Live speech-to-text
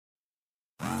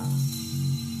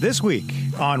This week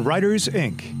on Writers,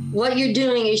 Inc. What you're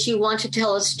doing is you want to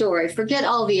tell a story. Forget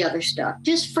all the other stuff.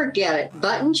 Just forget it.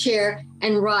 Button chair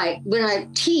and write. When I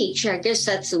teach, I guess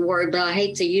that's the word, but I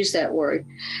hate to use that word.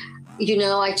 You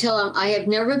know, I tell them I have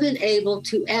never been able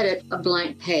to edit a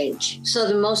blank page. So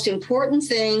the most important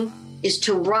thing is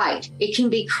to write. It can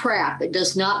be crap. It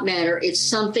does not matter. It's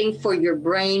something for your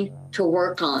brain to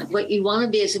work on. What you want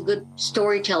to be is a good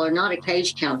storyteller, not a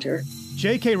page counter.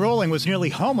 J.K. Rowling was nearly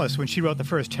homeless when she wrote the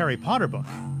first Harry Potter book.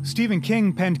 Stephen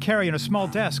King penned Carrie in a small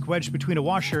desk wedged between a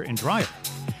washer and dryer.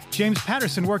 James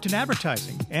Patterson worked in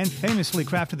advertising and famously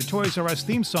crafted the Toys R Us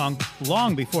theme song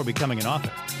long before becoming an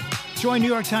author. Join New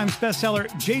York Times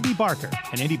bestseller J.D. Barker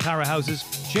and indie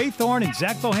powerhouses Jay Thorne and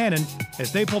Zach Bohannon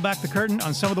as they pull back the curtain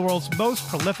on some of the world's most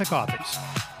prolific authors.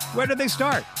 Where did they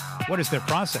start? What is their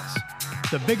process?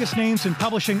 The biggest names in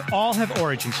publishing all have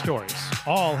origin stories.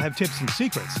 All have tips and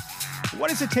secrets. What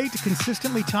does it take to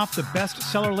consistently top the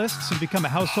bestseller lists and become a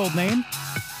household name?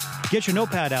 Get your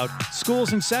notepad out.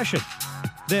 School's in session.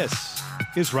 This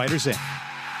is Writers Inc.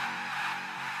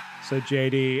 So,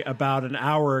 JD, about an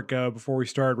hour ago before we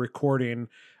started recording,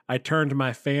 I turned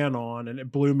my fan on and it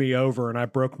blew me over and I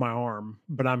broke my arm,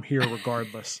 but I'm here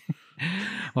regardless.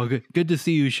 Well, good to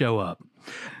see you show up.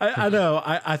 I know.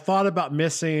 I thought about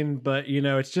missing, but, you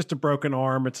know, it's just a broken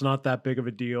arm. It's not that big of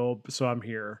a deal, so I'm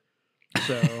here.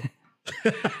 So...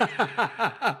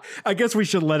 I guess we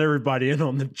should let everybody in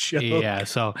on the joke. Yeah,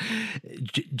 so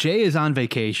Jay is on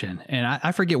vacation, and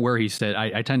I forget where he said.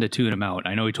 I tend to tune him out.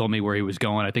 I know he told me where he was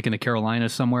going. I think in the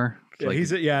Carolinas somewhere. Yeah, he's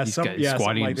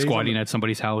squatting at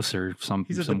somebody's house or some.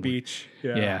 He's at the beach.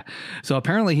 Yeah. So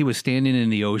apparently he was standing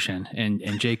in the ocean,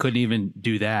 and Jay couldn't even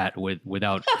do that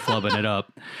without flubbing it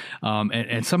up.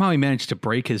 And somehow he managed to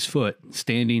break his foot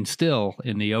standing still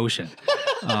in the ocean.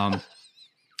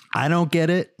 I don't get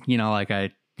it. You know, like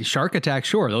shark attack,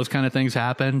 sure, those kind of things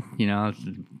happen, you know,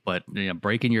 but you know,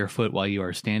 breaking your foot while you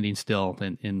are standing still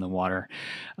in the water.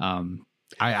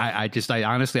 I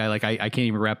honestly, I can't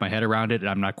even wrap my head around it, and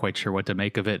I'm not quite sure what to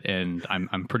make of it. And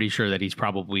I'm pretty sure that he's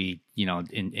probably, you know,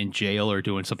 in jail or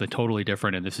doing something totally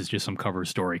different. And this is just some cover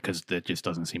story because that just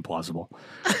doesn't seem plausible.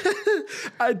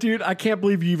 Dude, I can't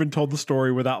believe you even told the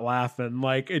story without laughing.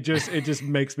 Like it just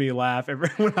makes me laugh.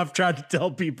 When I've tried to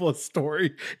tell people a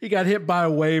story, he got hit by a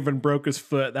wave and broke his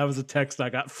foot. That was a text I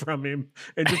got from him,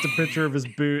 and just a picture of his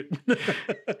boot.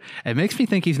 It makes me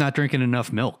think he's not drinking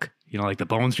enough milk. You know, like the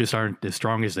bones just aren't as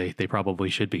strong as they probably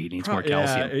should be. He needs more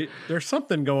calcium. Yeah, there's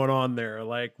something going on there,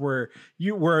 like where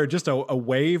just a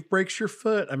wave breaks your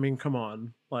foot. I mean, come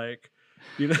on, like,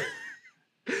 you know.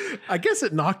 I guess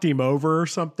it knocked him over or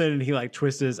something, and he like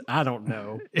twisted I don't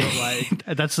know. But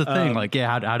like that's the thing. Like,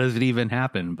 yeah, how does it even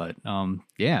happen? But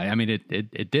yeah, I mean,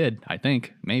 it did. I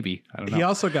think maybe I don't know. He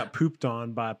also got pooped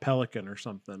on by a pelican or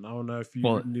something. I don't know if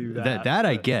you knew that. That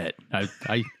I get.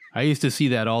 I used to see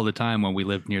that all the time when we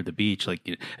lived near the beach,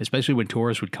 like especially when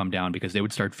tourists would come down because they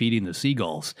would start feeding the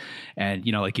seagulls. And,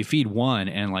 you know, like you feed one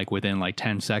and like within like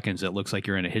 10 seconds, it looks like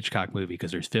you're in a Hitchcock movie because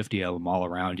there's 50 of them all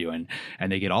around you. And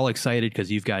they get all excited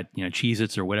because you've got, you know,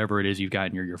 Cheez-Its or whatever it is you've got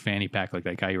in your fanny pack, like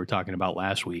that guy you were talking about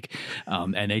last week.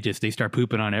 And they start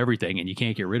pooping on everything and you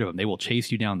can't get rid of them. They will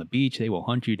chase you down the beach. They will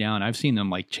hunt you down. I've seen them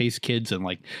like chase kids and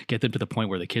like get them to the point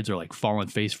where the kids are like falling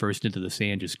face first into the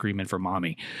sand, just screaming for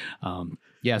mommy.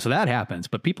 Yeah, so that happens,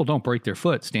 but people don't break their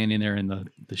foot standing there in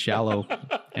the shallow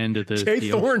end of the Jay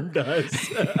Thorne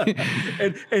does.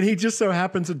 and he just so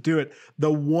happens to do it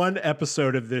the one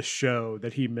episode of this show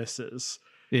that he misses.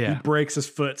 Yeah. He breaks his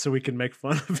foot so we can make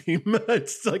fun of him.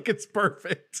 It's like, it's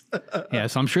perfect. Yeah,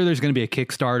 so I'm sure there's going to be a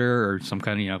Kickstarter or some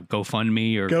kind of, you know,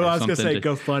 GoFundMe or I was going to say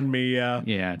GoFundMe, yeah.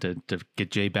 Yeah, to get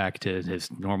Jay back to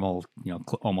his normal, you know,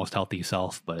 almost healthy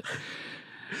self, but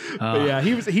yeah,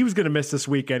 he was going to miss this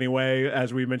week anyway,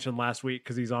 as we mentioned last week,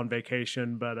 because he's on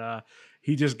vacation. But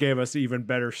he just gave us an even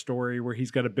better story where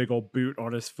he's got a big old boot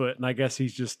on his foot, and I guess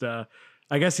he's just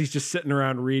sitting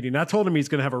around reading. I told him he's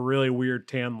going to have a really weird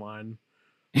tan line.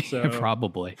 So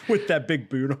probably with that big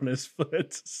boot on his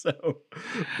foot. So,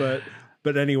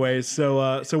 but anyways,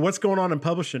 so what's going on in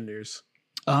publishing news?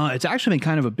 It's actually been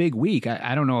kind of a big week.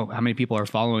 I don't know how many people are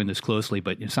following this closely,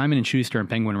 but Simon & Schuster and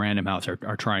Penguin Random House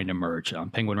are trying to merge.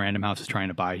 Penguin Random House is trying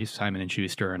to buy Simon &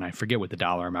 Schuster, and I forget what the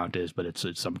dollar amount is, but it's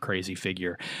some crazy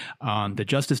figure. The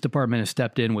Justice Department has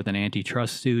stepped in with an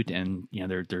antitrust suit, and you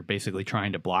know they're basically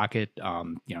trying to block it.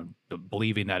 You know,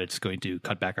 believing that it's going to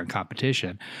cut back on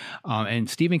competition. And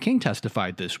Stephen King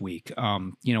testified this week.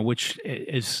 You know, which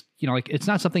is like it's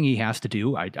not something he has to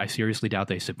do. I seriously doubt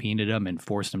they subpoenaed him and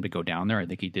forced him to go down there. I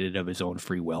think he did it of his own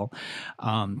free will.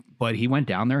 But he went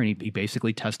down there and he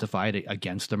basically testified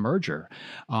against the merger,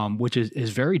 which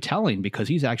is very telling because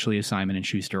he's actually a Simon &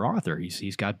 Schuster author.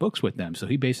 He's got books with them. So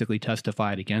he basically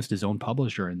testified against his own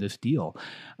publisher in this deal,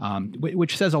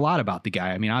 which says a lot about the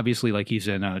guy. I mean, obviously, like he's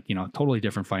in a totally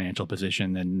different financial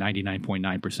position than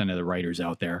 99.9% of the writers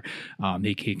out there.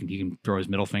 He can throw his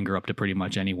middle finger up to pretty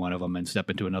much any one of them and step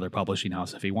into another publishing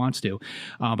house if he wants to.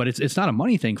 But it's not a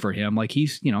money thing for him. Like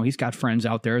he's got friends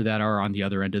out there that are on the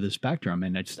other end of the spectrum.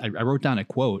 And I wrote down a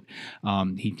quote.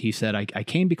 He said, I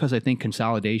came because I think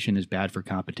consolidation is bad for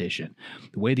competition.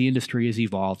 The way the industry has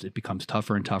evolved, it becomes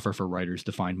tougher and tougher for writers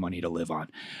to find money to live on.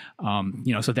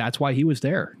 So that's why he was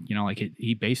there.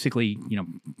 He basically,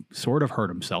 sort of hurt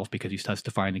himself because he's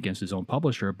testifying against his own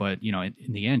publisher. But, in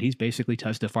the end, he's basically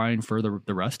testifying for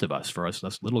the rest of us, for us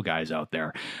little guys out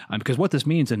there. Because what this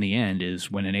means in the end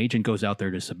is when an agent goes out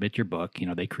there to submit your book,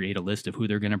 they create a list of who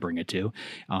they're going to bring it to.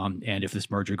 And if this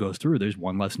merger goes through, there's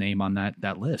one less name on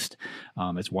that list.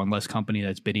 It's one less company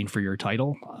that's bidding for your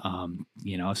title.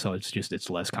 So it's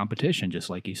less competition, just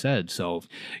like he said. So,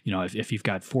 if you've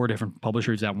got 4 different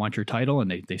publishers that want your title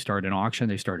and they start an auction,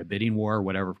 they start a bidding war,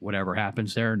 whatever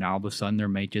happens there, now all of a sudden there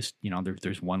may just,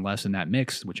 there's one less in that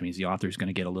mix, which means the author's going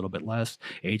to get a little bit less,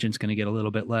 agent's going to get a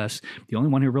little bit less. The only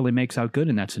one who really makes out good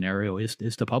in that scenario is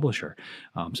the publisher.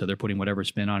 So they're putting whatever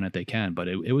spin on it they can. But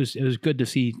it was good to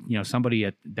see, somebody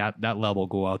at that level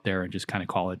go out there and just kind of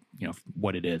call it,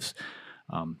 what it is.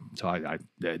 So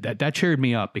that cheered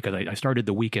me up because I started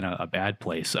the week in a bad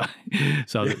place.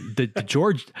 So the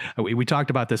George, we talked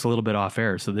about this a little bit off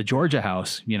air. So the Georgia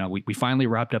house, we finally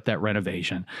wrapped up that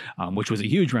renovation, which was a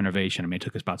huge renovation. I mean, it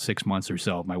took us about 6 months or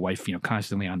so. My wife,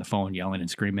 constantly on the phone, yelling and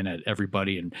screaming at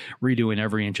everybody and redoing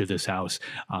every inch of this house.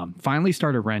 Finally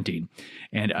started renting,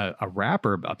 and a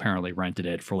rapper apparently rented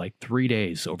it for like 3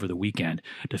 days over the weekend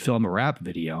to film a rap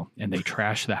video, and they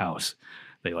trashed the house.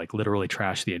 They literally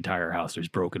trashed the entire house. There's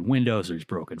broken windows, there's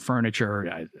broken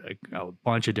furniture, a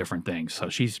bunch of different things. So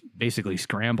she's basically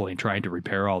scrambling, trying to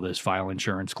repair all this, file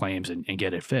insurance claims and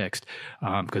get it fixed.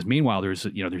 Because meanwhile, there's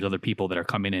other people that are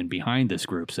coming in behind this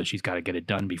group. So she's got to get it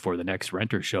done before the next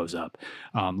renter shows up.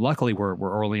 Luckily, we're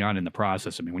early on in the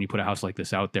process. I mean, when you put a house like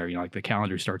this out there, the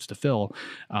calendar starts to fill.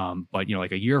 But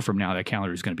a year from now, that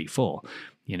calendar is going to be full.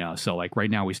 So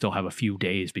right now we still have a few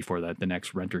days before the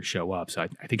next renters show up. So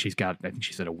I think she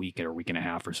said a week or a week and a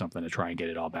half or something to try and get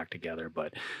it all back together.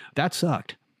 But that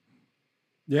sucked.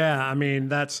 Yeah. I mean,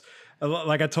 that's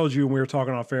like I told you when we were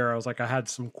talking off air, I was like, I had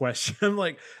some question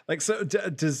so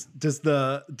does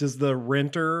the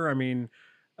renter, I mean,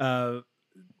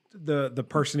 the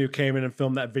person who came in and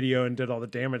filmed that video and did all the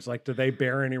damage, do they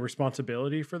bear any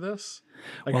responsibility for this?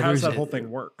 How does that whole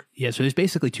thing work? Yeah, so there's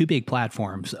basically 2 big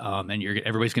platforms, and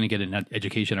everybody's going to get an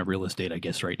education of real estate, I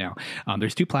guess, right now.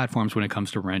 There's 2 platforms when it comes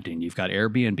to renting. You've got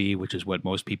Airbnb, which is what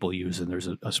most people use, and there's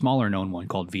a smaller known one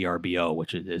called VRBO,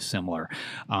 which is similar.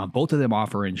 Both of them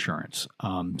offer insurance.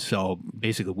 So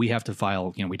basically, we have to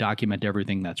file, we document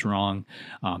everything that's wrong,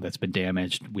 that's been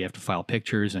damaged. We have to file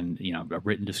pictures and, a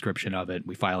written description of it.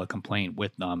 We file a complaint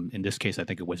with them. In this case, I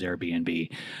think it was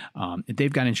Airbnb.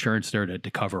 They've got insurance there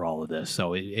to cover all of this.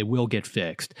 So it will get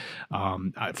fixed.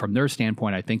 From their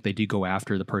standpoint, I think they do go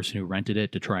after the person who rented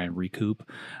it to try and recoup.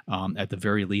 At the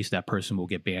very least, that person will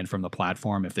get banned from the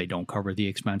platform if they don't cover the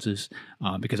expenses,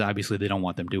 because obviously they don't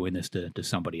want them doing this to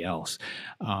somebody else.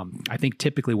 I think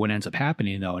typically what ends up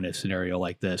happening, though, in a scenario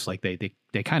like this,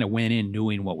 they kind of went in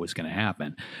knowing what was going to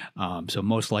happen. So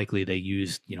most likely they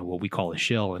used, what we call a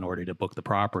shill in order to book the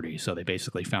property. So they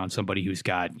basically found somebody who's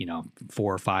got,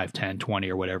 4 or 5, 10, 20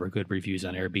 or whatever good reviews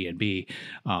on Airbnb.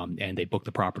 And they booked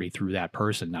the property through that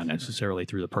person, not necessarily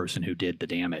through the person who did the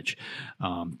damage.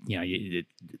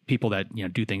 People that,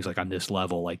 do things on this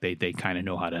level, they kind of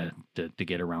know how to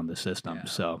get around the system. Yeah.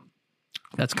 So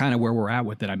that's kind of where we're at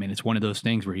with it. I mean, it's one of those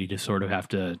things where you just sort of have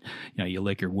to, you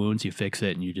lick your wounds, you fix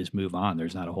it, and you just move on.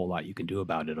 There's not a whole lot you can do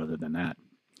about it other than that.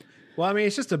 Well, I mean,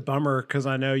 it's just a bummer because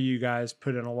I know you guys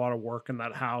put in a lot of work in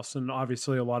that house and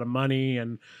obviously a lot of money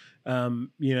and,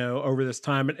 over this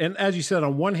time. And as you said,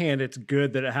 on one hand, it's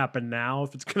good that it happened now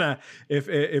if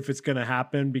it's gonna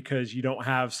happen because you don't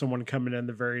have someone coming in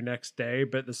the very next day.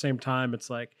 But at the same time, it's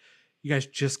you guys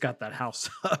just got that house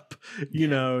up, you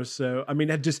know? So, I mean,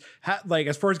 I just like,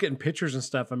 as far as getting pictures and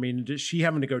stuff, I mean, is she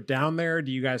having to go down there?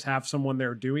 Do you guys have someone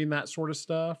there doing that sort of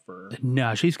stuff, or?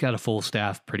 No, she's got a full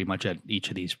staff pretty much at each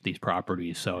of these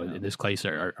properties. So in this case,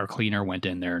 our cleaner went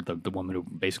in there, the woman who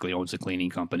basically owns the cleaning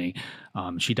company.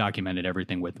 She documented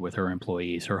everything with her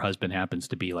employees. Her husband happens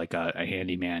to be like a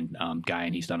handyman guy,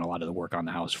 and he's done a lot of the work on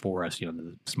the house for us, you know,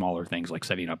 the smaller things like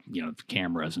setting up, you know,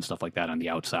 cameras and stuff like that on the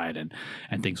outside and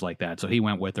things like that. So he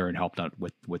went with her and helped out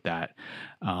with that.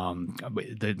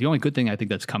 The only good thing I think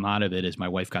that's come out of it is my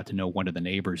wife got to know one of the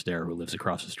neighbors there who lives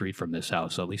across the street from this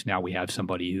house. So at least now we have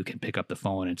somebody who can pick up the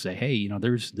phone and say, hey, you know,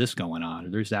 there's this going on, or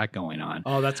there's that going on.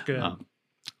 Oh, that's good.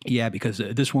 Yeah, because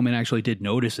this woman actually did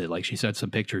notice it. Like she sent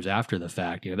some pictures after the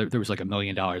fact. You know, there was like $1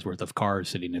 million worth of cars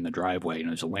sitting in the driveway. You know,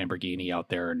 there's a Lamborghini out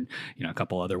there, and you know, a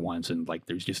couple other ones, and like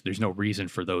there's no reason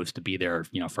for those to be there.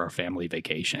 You know, for our family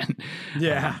vacation.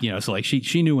 Yeah. You know, so like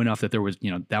she knew enough that there was, you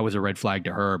know, that was a red flag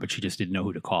to her, but she just didn't know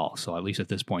who to call. So at least at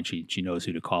this point, she knows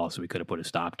who to call. So we could have put a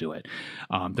stop to it.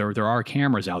 There are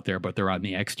cameras out there, but they're on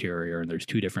the exterior, and there's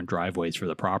 2 different driveways for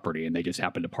the property, and they just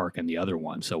happened to park in the other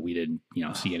one, so we didn't, you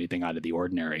know, see anything out of the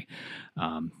ordinary.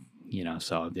 You know,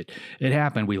 so it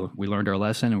happened. We learned our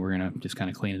lesson, and we're going to just kind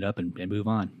of clean it up and move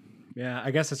on. Yeah.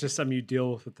 I guess it's just something you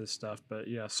deal with this stuff, but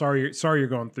yeah, sorry you're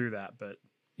going through that, but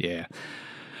yeah,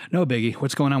 no biggie.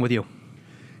 What's going on with you?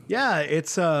 Yeah,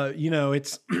 it's you know,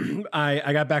 it's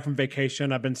I got back from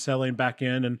vacation. I've been settling back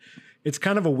in, and it's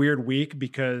kind of a weird week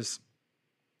because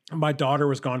my daughter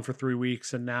was gone for 3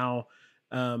 weeks, and now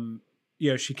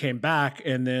you know, she came back,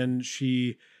 and then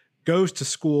she goes to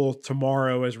school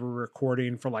tomorrow as we're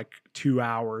recording for like 2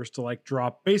 hours to like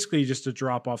drop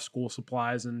off school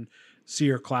supplies and see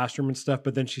her classroom and stuff.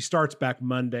 But then she starts back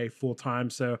Monday full time.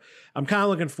 So I'm kind of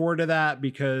looking forward to that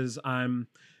because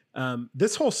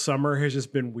this whole summer has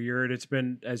just been weird. It's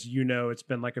been, as you know, it's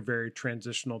been like a very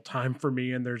transitional time for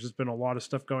me, and there's just been a lot of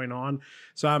stuff going on.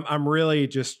 So I'm really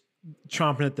just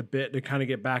chomping at the bit to kind of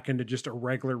get back into just a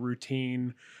regular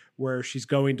routine where she's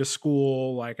going to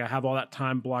school. Like I have all that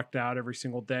time blocked out every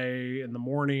single day in the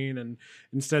morning. And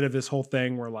instead of this whole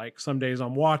thing where like some days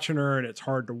I'm watching her and it's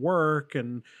hard to work,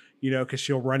 and, you know, cause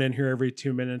she'll run in here every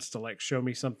 2 minutes to like show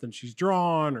me something she's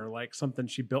drawn or like something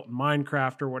she built in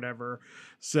Minecraft or whatever.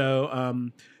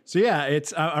 So yeah,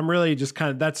 I'm really just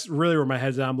kind of, that's really where my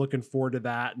head's at. I'm looking forward to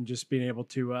that and just being able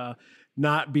to,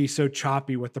 not be so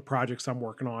choppy with the projects I'm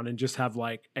working on and just have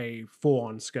like a full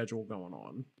on schedule going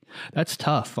on. That's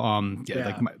tough.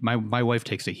 Yeah. Like my wife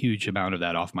takes a huge amount of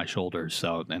that off my shoulders.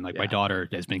 So, and like my daughter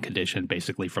has been conditioned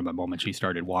basically from the moment she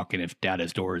started walking, if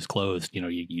dada's door is closed, you know,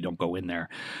 you don't go in there.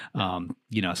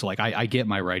 You know, so like I get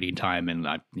my writing time and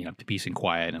you know, peace and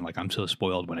quiet. And like, I'm so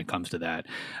spoiled when it comes to that.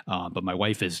 But my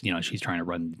wife is, you know, she's trying to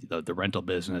run the rental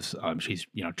business. She's,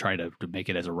 you know, trying to make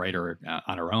it as a writer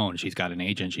on her own. She's got an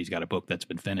agent. She's got a book that's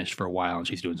been finished for a while, and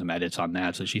she's doing some edits on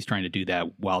that. So she's trying to do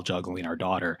that while juggling our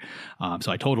daughter.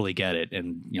 So I totally get it.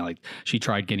 And, you know, like she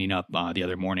tried getting up the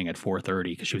other morning at 4:30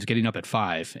 because she was getting up at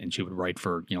 5, and she would write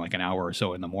for, you know, like an hour or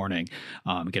so in the morning,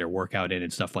 get her workout in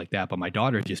and stuff like that. But my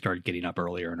daughter just started getting up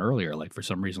earlier and earlier. Like for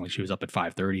some reason, like she was up at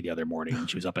 5:30 the other morning, and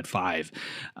she was up at 5.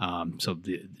 So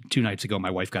 2 nights ago,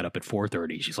 my wife got up at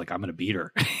 4:30. She's like, I'm going to beat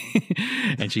her.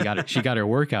 And she got her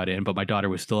workout in, but my daughter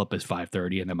was still up at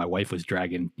 5:30. And then my wife was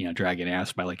dragging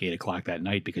ass by like 8 o'clock that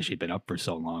night because she'd been up for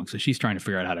so long. So she's trying to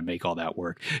figure out how to make all that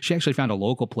work. She actually found a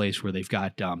local place where they've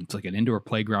got, it's like an indoor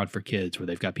playground for kids where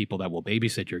they've got people that will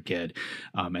babysit your kid.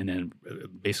 And then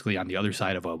basically on the other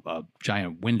side of a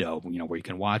giant window, you know, where you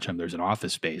can watch them, there's an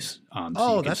office space.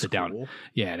 So you can sit down. Cool.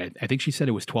 Yeah. And I think she said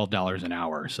it was $12 an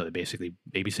hour. So they basically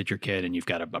babysit your kid, and you've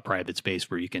got a private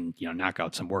space where you can, you know, knock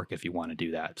out some work if you want to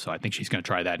do that. So I think she's going to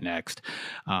try that next.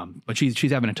 But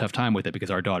she's having a tough time with it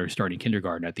because our daughter's starting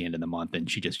kindergarten at the end of the month, and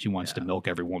she wants to milk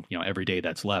every day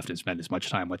that's left and spend as much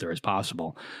time with her as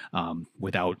possible,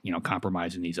 without, you know,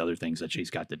 compromising these other things that she's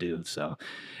got to do. So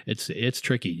it's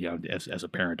tricky, you know, as a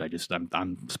parent.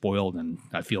 I'm spoiled, and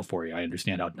I feel for you. I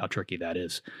understand how tricky that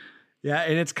is. Yeah.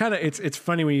 And it's kind of, it's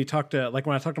funny when you talk to, like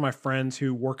when I talk to my friends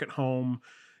who work at home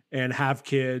and have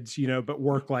kids, you know, but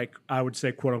work like I would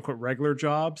say, quote unquote, regular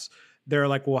jobs. They're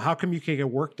like, well, how come you can't get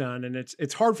work done? And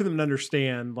it's hard for them to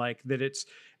understand like that.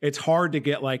 It's hard to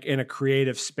get like in a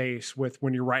creative space with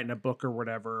when you're writing a book or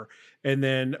whatever. And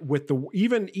then with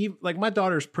even like my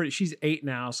daughter's she's 8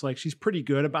 now. So like, she's pretty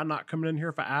good about not coming in here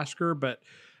if I ask her, but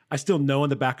I still know in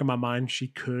the back of my mind she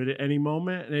could at any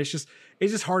moment. And it's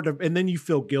just hard to, and then you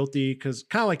feel guilty because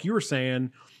kind of like you were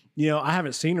saying, I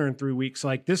haven't seen her in 3 weeks.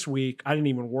 Like this week, I didn't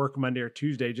even work Monday or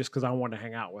Tuesday just because I wanted to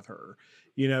hang out with her,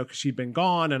 because she'd been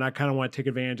gone, and I kind of want to take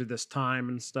advantage of this time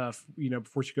and stuff,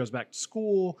 before she goes back to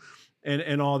school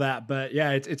and all that. But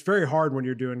yeah, it's very hard when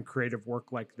you're doing creative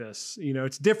work like this.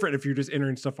 It's different if you're just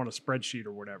entering stuff on a spreadsheet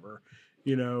or whatever,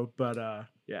 but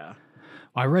yeah.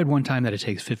 I read one time that it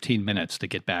takes 15 minutes to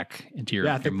get back into your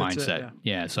mindset.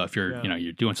 Yeah. So if you're,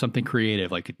 you're doing something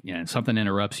creative, like, something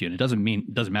interrupts you, and it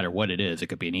doesn't matter what it is. It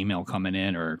could be an email coming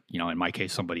in, or, in my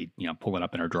case, somebody, pulling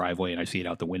up in our driveway and I see it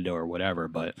out the window or whatever.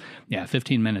 But yeah,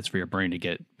 15 minutes for your brain to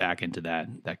get back into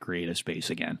that creative space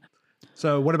again.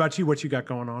 So what about you? What you got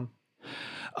going on?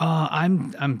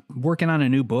 I'm working on a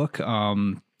new book.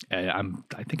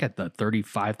 I think at the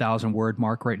 35,000 word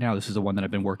mark right now. This is the one that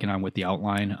I've been working on with the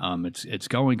outline. It's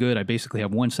going good. I basically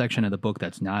have one section of the book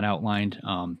that's not outlined.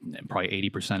 And probably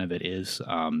 80% of it is.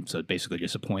 So basically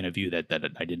just a point of view that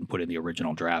I didn't put in the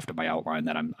original draft of my outline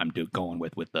that I'm going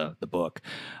with the book.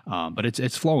 But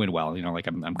it's flowing well. Like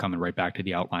I'm coming right back to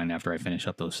the outline after I finish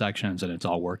up those sections, and it's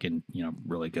all working,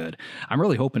 really good. I'm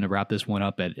really hoping to wrap this one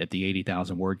up at the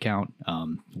 80,000 word count.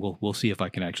 We'll see if I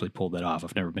can actually pull that off.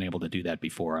 I've never been able to do that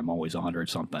before. I'm always 100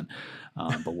 something,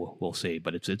 but we'll see.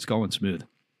 But it's going smooth.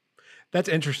 That's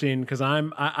interesting because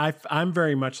I'm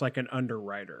very much like an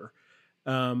underwriter.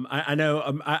 I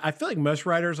know I feel like most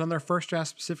writers on their first draft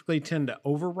specifically tend to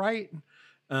overwrite.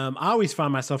 I always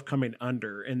find myself coming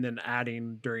under and then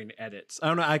adding during edits. I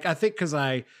don't know. I think because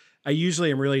I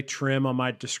usually am really trim on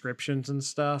my descriptions and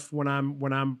stuff when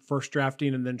I'm first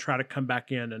drafting, and then try to come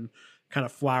back in and kind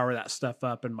of flower that stuff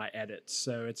up in my edits.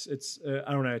 So it's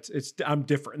I don't know. I'm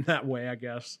different in that way, I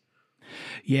guess.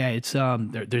 Yeah, it's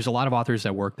there's a lot of authors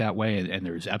that work that way, and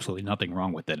there's absolutely nothing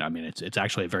wrong with it. I mean, it's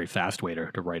actually a very fast way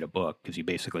to write a book, because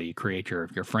you create your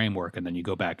framework, and then you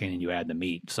go back in and you add the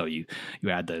meat. So you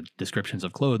add the descriptions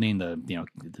of clothing, the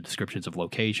descriptions of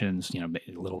locations,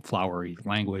 little flowery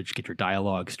language, get your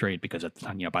dialogue straight, because at the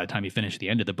time, by the time you finish the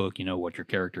end of the book, what your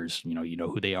characters, you know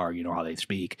who they are, how they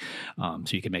speak, so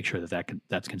you can make sure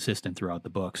that's consistent throughout the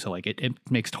book. So like it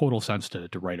makes total sense to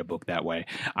write a book that way.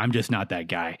 I'm just not that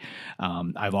guy.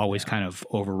 I've always kind of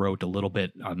overwrote a little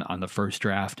bit on the first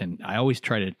draft, and I always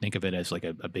try to think of it as like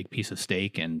a big piece of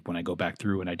steak. And when I go back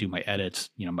through and I do my edits,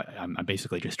 I'm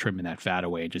basically just trimming that fat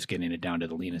away and just getting it down to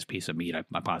the leanest piece of meat I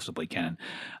possibly can.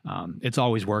 It's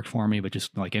always worked for me, but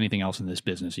just like anything else in this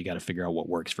business, you got to figure out what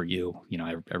works for you.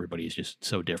 Everybody's just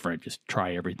so different. Just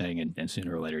try everything, and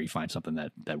sooner or later you find something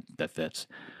that fits.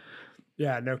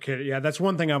 Yeah, no kidding. Yeah, that's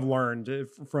one thing I've learned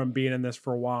from being in this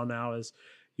for a while now is,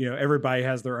 everybody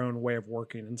has their own way of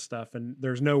working and stuff, and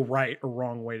there's no right or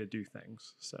wrong way to do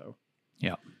things. So,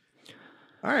 yeah.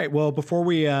 All right. Well, before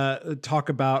we talk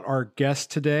about our guest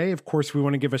today, of course, we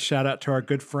want to give a shout out to our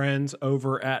good friends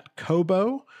over at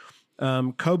Kobo.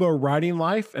 Kobo Writing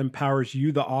Life empowers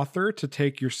you, the author, to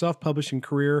take your self-publishing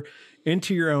career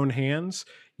into your own hands.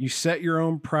 You set your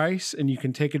own price, and you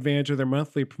can take advantage of their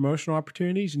monthly promotional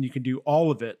opportunities, and you can do all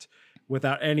of it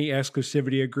without any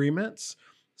exclusivity agreements.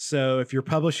 So if you're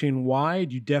publishing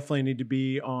wide, you definitely need to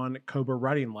be on Kobo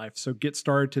Writing Life. So get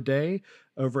started today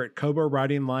over at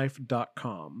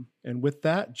kobowritinglife.com. And with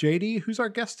that, JD, who's our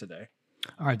guest today?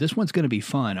 All right, this one's going to be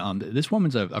fun. This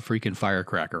woman's a freaking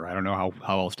firecracker. I don't know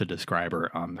how else to describe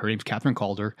her. Her name's Catherine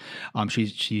Coulter.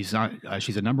 She's a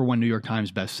 #1 New York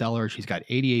Times bestseller. She's got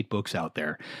 88 books out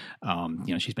there.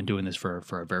 She's been doing this for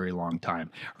a very long time.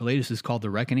 Her latest is called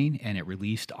The Reckoning, and it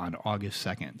released on August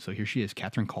 2nd. So here she is,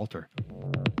 Catherine Coulter.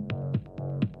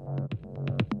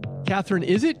 Catherine,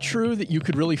 is it true that you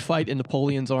could really fight in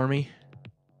Napoleon's army?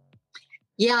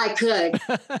 Yeah, I could,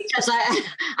 because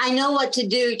I know what to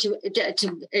do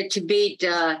to beat.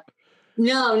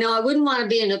 No, I wouldn't want to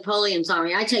be in Napoleon's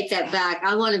army. I take that back.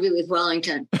 I want to be with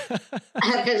Wellington,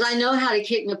 because I know how to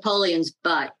kick Napoleon's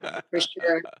butt for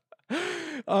sure.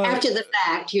 After the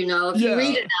fact, if you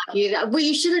read enough,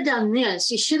 you should have done this.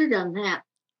 You should have done that.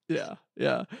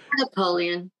 Yeah.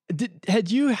 Napoleon. Had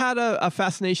you had a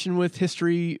fascination with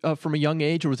history from a young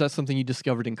age, or was that something you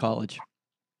discovered in college?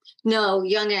 No,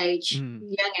 young age.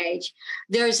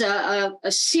 There's a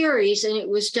series, and it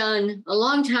was done a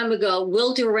long time ago,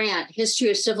 Will Durant,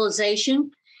 History of Civilization,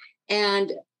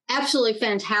 and absolutely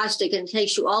fantastic. And it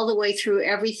takes you all the way through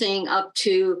everything up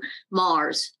to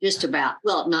Mars, just about.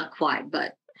 Well, not quite,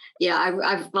 but yeah,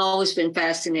 I've always been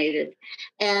fascinated.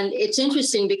 And it's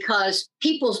interesting because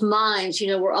people's minds,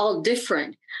 we're all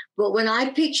different. But when I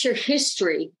picture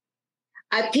history,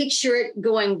 I picture it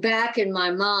going back in my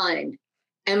mind.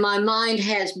 And my mind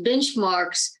has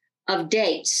benchmarks of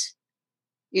dates,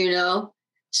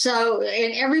 So,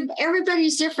 and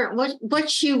everybody's different.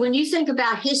 When you think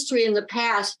about history in the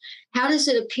past, how does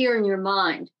it appear in your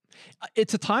mind?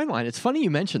 It's a timeline. It's funny you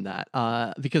mentioned that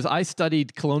because I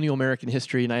studied colonial American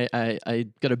history and I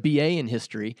got a BA in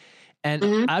history.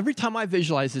 And every time I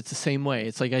visualize, it's the same way.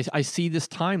 It's like I see this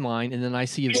timeline and then I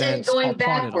see events going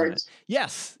backwards.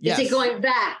 Yes. Is it going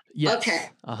back? Yes. Okay.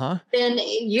 Uh-huh. Then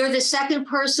you're the second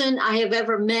person I have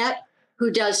ever met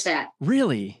who does that.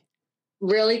 Really?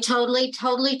 Really,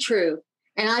 totally true.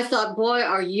 And I thought, boy,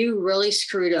 are you really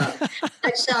screwed up?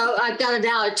 So I've got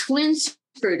now a twin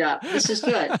screwed up. This is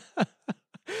good.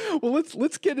 Well,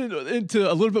 let's get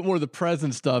into a little bit more of the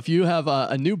present stuff. You have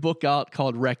a new book out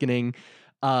called Reckoning,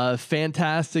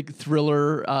 fantastic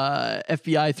thriller,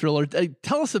 FBI thriller.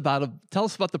 Tell us about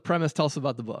the premise. Tell us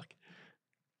about the book.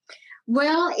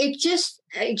 Well, it just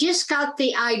got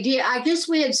the idea. I guess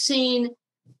we had seen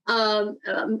a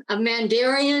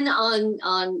Mandarin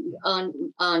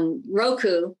on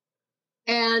Roku,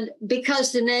 and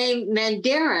because the name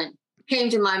Mandarin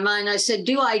came to my mind, I said,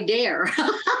 "Do I dare?"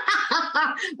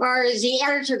 Or is the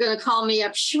editor going to call me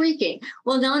up shrieking?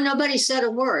 Well, no, nobody said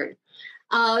a word.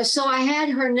 So I had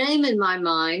her name in my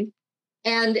mind,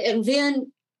 and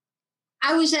then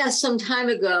I was asked some time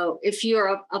ago if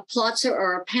you're a Plotzer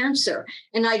or a Pantser,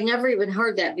 and I'd never even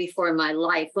heard that before in my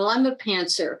life. Well, I'm a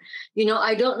Pantser.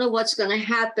 I don't know what's going to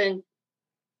happen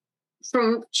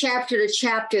from chapter to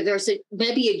chapter. There's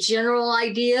maybe a general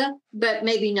idea, but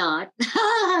maybe not.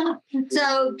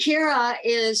 So Kira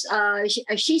is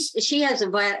she has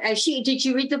did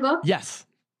you read the book? Yes.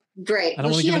 Great. I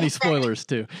don't want to give any spoilers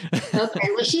too. Okay.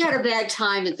 Well, she had a bad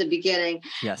time at the beginning.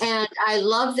 Yes. And I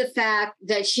love the fact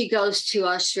that she goes to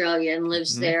Australia and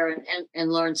lives there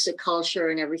and learns the culture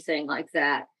and everything like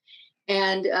that.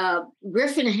 And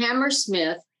Griffin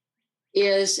Hammersmith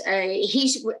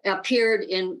he's appeared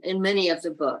in many of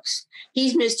the books.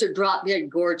 He's Mr. Drop Dead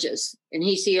Gorgeous, and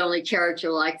he's the only character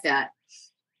like that.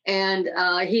 And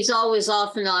he's always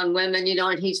off and on women,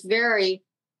 and he's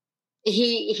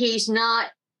he's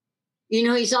not,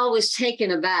 he's always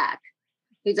taken aback.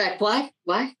 He's like, what?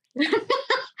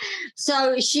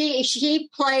 So she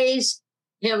plays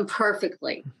him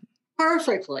perfectly.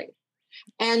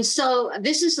 And so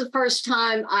this is the first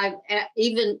time I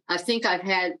think I've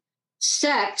had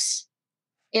sex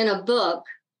in a book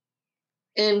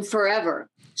in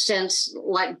forever, since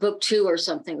like book 2 or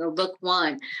something, or book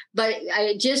 1. But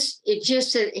it just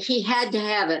he had to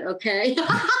have it. Okay.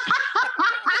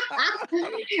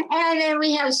 And then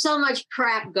we have so much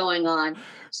crap going on.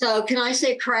 So can I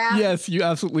say crap? Yes, you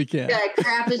absolutely can. Good.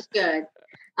 Crap is good.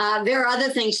 There are other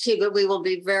things too, but we will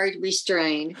be very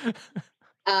restrained.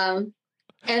 And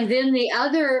then the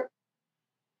other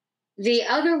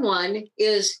one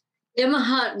is Emma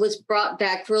Hunt was brought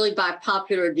back really by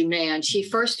popular demand. She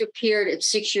first appeared at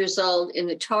 6 years old in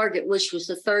The Target, which was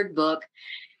the 3rd book.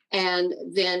 And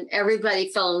then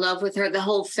everybody fell in love with her, the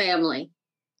whole family.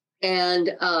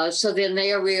 And so then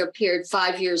they reappeared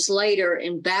 5 years later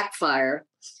in Backfire.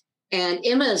 And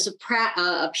Emma is a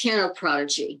piano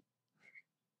prodigy.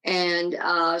 And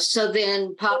so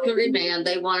then popular demand,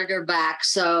 they wanted her back.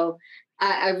 So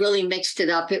I really mixed it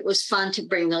up. It was fun to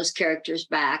bring those characters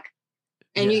back.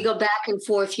 And you go back and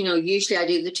forth, usually I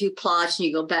do the 2 plots and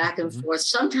you go back and forth.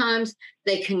 Sometimes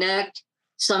they connect,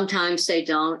 sometimes they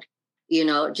don't,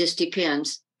 it just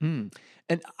depends. And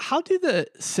how do the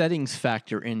settings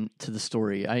factor into the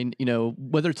story?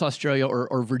 Whether it's Australia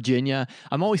or Virginia,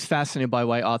 I'm always fascinated by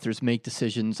why authors make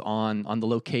decisions on the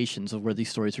locations of where these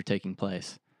stories are taking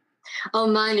place. Oh,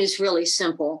 mine is really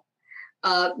simple.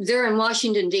 They're in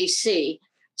Washington, D.C.,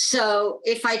 so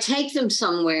if I take them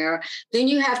somewhere, then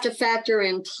you have to factor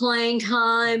in plane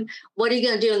time. What are you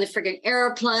going to do in the freaking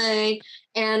airplane?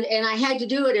 And I had to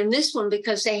do it in this one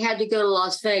because they had to go to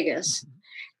Las Vegas.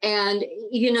 And,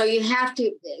 you have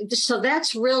to. So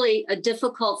that's really a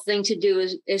difficult thing to do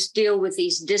is deal with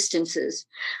these distances.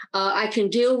 I can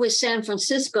deal with San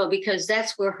Francisco because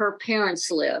that's where her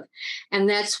parents live. And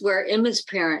that's where Emma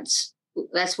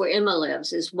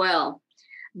lives as well.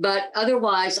 But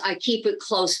otherwise, I keep it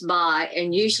close by,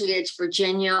 and usually it's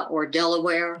Virginia or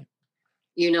Delaware,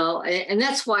 and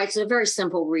that's why it's a very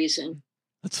simple reason.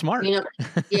 That's smart.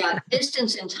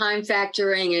 Distance and time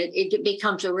factoring, it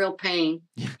becomes a real pain.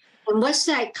 And what's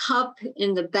that cup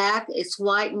in the back? It's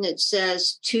white and it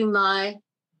says "To my."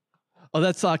 Oh,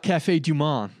 that's Café Du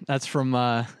Monde. That's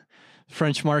from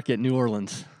French Market, New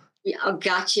Orleans. Yeah, oh,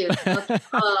 got you.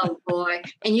 Oh boy!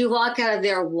 And you walk out of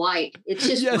there white. It's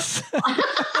just yes.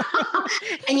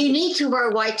 And you need to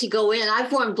wear white to go in.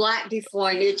 I've worn black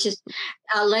before, and it's just,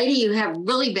 lady, you have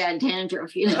really bad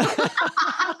dandruff.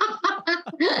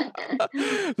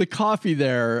 The coffee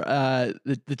there,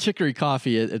 the chicory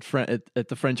coffee at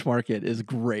the French Market is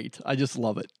great. I just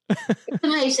love it. It's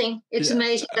amazing. It's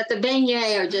amazing. But the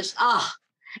beignets are just,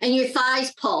 and your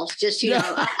thighs pulse, just, you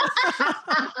know.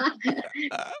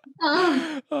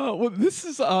 Well, this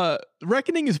is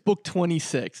Reckoning is book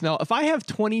 26. Now, if I have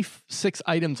 26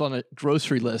 items on a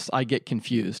grocery list, I get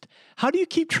confused. How do you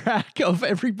keep track of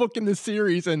every book in this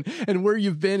series and where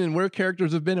you've been and where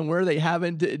characters have been and where they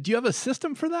haven't? Do you have a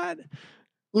system for that?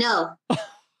 No.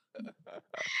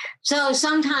 So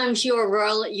sometimes you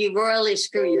royally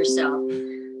screw yourself.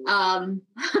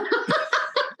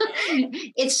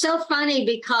 It's so funny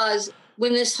because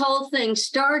when this whole thing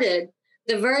started,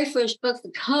 the very first book,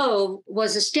 The Cove,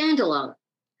 was a standalone.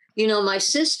 You know, my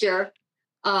sister,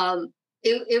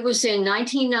 it was in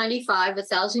 1995,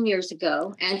 1,000 years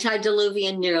ago,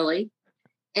 antediluvian nearly.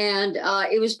 And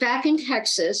it was back in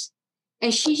Texas.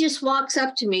 And she just walks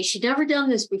up to me. She'd never done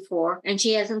this before, and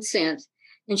she hasn't since.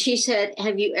 And she said,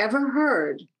 "Have you ever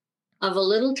heard of a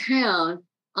little town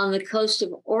on the coast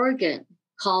of Oregon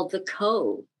called The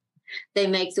Cove? They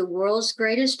make the world's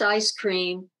greatest ice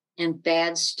cream and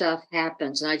bad stuff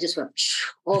happens." And I just went,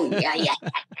 oh, yeah.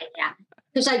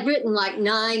 Because I'd written like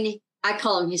 9, I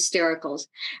call them hystericals,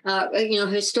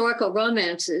 historical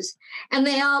romances. And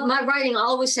my writing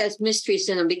always has mysteries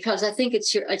in them because I think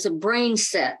it's a brain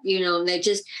set, you know, and they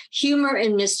just, humor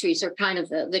and mysteries are kind of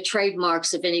the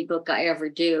trademarks of any book I ever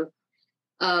do.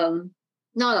 Not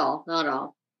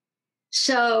all.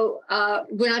 So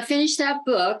when I finished that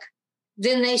book,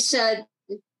 then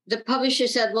the publisher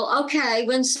said, "Well, okay,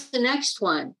 when's the next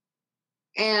one?"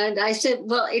 And I said,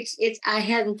 "Well, I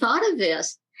hadn't thought of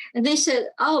this." And they said,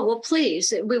 "Oh, well,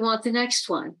 please, we want the next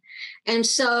one." And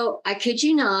so I kid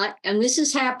you not, and this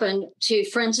has happened to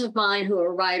friends of mine who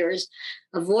are writers,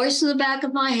 a voice in the back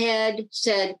of my head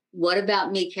said, "What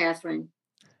about me, Catherine?"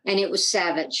 And it was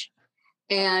savage.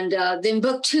 And then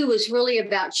book 2 was really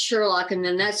about Sherlock. And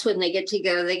then that's when they get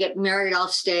together, they get married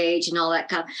off stage and all that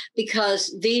kind of,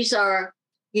 because these are,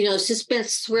 you know,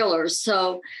 suspense thrillers.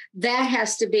 So that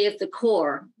has to be at the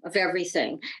core of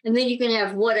everything. And then you can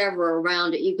have whatever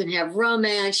around it. You can have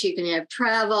romance, you can have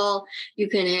travel, you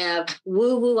can have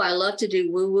woo-woo. I love to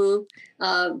do woo-woo.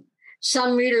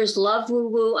 Some readers love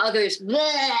woo-woo, others,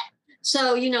 bleh.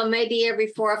 So, you know, maybe every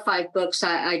 4 or 5 books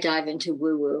I dive into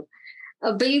woo-woo.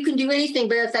 But you can do anything,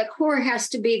 but at that core has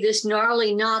to be this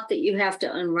gnarly knot that you have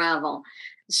to unravel.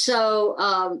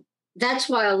 So that's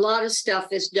why a lot of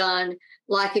stuff is done.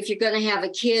 Like if you're going to have a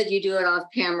kid, you do it off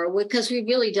camera, because we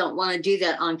really don't want to do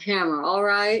that on camera. All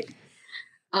right.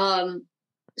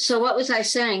 So what was I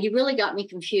saying? You really got me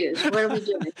confused. What are we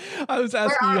doing? I was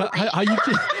asking you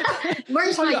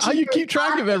how you keep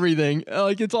track of everything.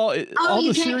 Like it's all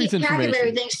the series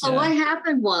information. So what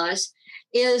happened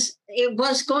is it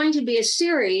was going to be a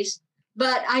series,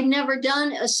 but I'd never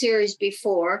done a series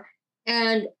before.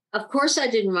 And of course I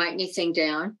didn't write anything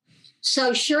down.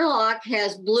 So Sherlock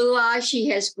has blue eyes. She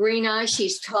has green eyes.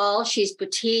 She's tall. She's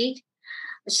petite.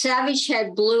 Savage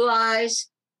had blue eyes.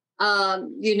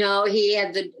 He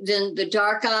had the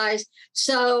dark eyes.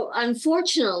 So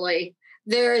unfortunately,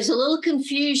 there is a little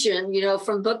confusion, you know,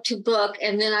 from book to book.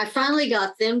 And then I finally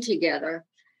got them together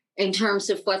in terms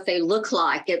of what they look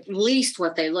like, at least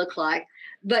what they look like.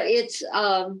 But it's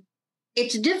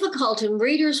difficult. And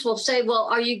readers will say, "Well,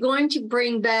 are you going to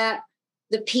bring back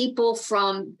the people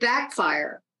from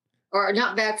Backfire, or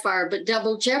not Backfire, but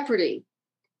Double Jeopardy?"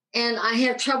 And I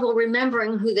have trouble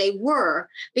remembering who they were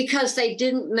because they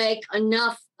didn't make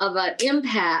enough of an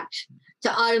impact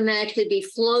to automatically be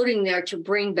floating there to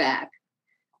bring back.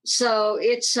 So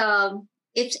it's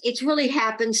really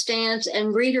happenstance,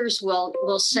 and readers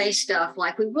will say stuff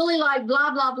like, "We really like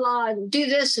blah, blah, blah, and do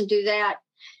this and do that."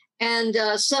 And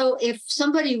so if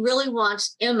somebody really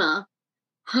wants Emma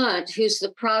Hunt, who's the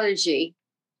prodigy,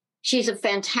 she's a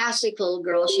fantastic little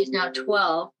girl. She's now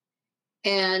 12.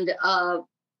 And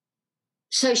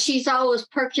so she's always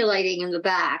percolating in the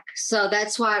back. So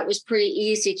that's why it was pretty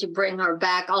easy to bring her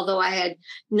back, although I had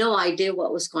no idea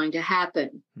what was going to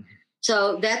happen. Mm-hmm.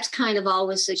 So that's kind of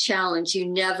always the challenge.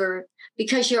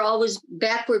 Because you're always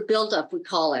backward buildup, we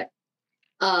call it.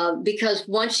 Because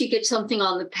once you get something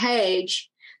on the page,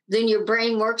 then your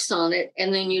brain works on it,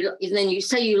 and then you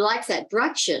say you like that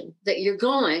direction that you're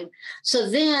going. So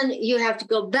then you have to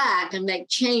go back and make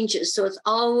changes. So it's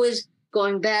always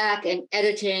going back and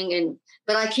editing,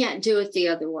 but I can't do it the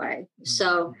other way.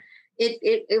 So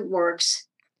it works.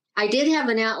 I did have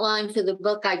an outline for the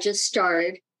book I just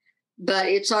started, but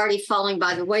it's already falling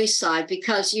by the wayside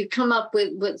because you come up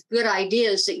with good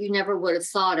ideas that you never would have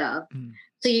thought of.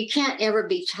 So you can't ever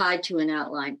be tied to an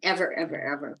outline, ever, ever,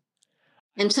 ever.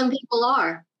 And some people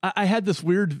are. I had this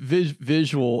weird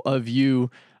visual of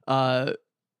you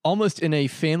almost in a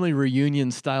family reunion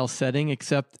style setting,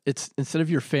 except it's instead of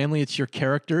your family, it's your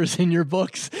characters in your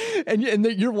books. And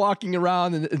you're walking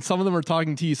around and some of them are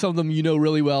talking to you. Some of them you know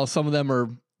really well. Some of them are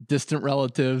distant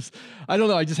relatives. I don't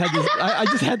know. I just had this, I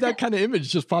just had that kind of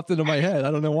image just popped into my head.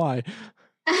 I don't know why.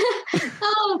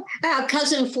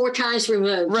 Cousin 4 times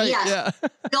removed. Right, yes. yeah.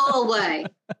 Go away.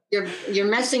 You're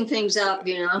messing things up,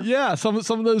 you know. Yeah, some of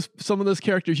those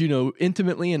characters you know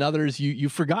intimately, and others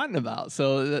you've forgotten about.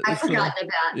 So I've forgotten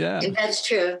about. Yeah, that's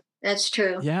true. That's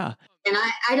true. Yeah, and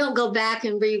I don't go back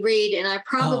and reread, and I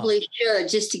probably should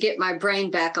just to get my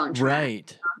brain back on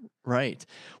track. Right.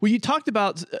 Well, you talked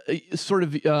about sort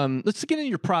of, let's get into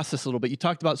your process a little bit. You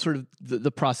talked about sort of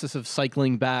the process of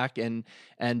cycling back and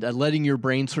letting your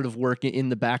brain sort of work in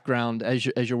the background as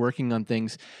you're working on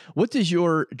things. What does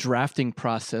your drafting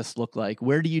process look like?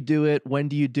 Where do you do it? When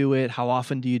do you do it? How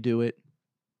often do you do it?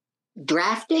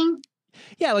 Drafting?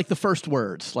 Yeah, like the first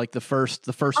words, like the first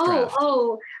draft.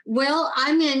 Oh, well,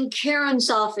 I'm in Karen's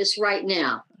office right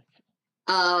now.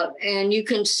 And you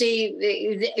can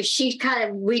see she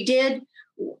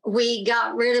we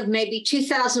got rid of maybe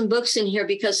 2,000 books in here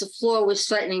because the floor was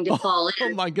threatening to fall in.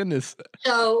 Oh my goodness.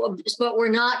 So, but we're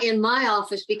not in my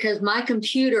office because my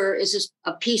computer is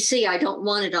a PC. I don't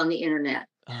want it on the internet.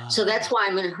 So that's why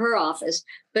I'm in her office.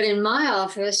 But in my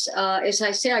office, as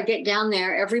I say, I get down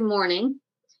there every morning,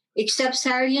 except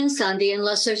Saturday and Sunday,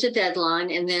 unless there's a deadline.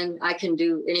 And then I can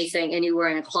do anything anywhere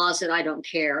in a closet. I don't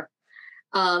care.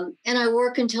 And I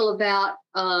work until about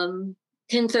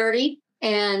 10:30,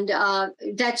 and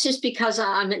that's just because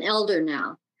I'm an elder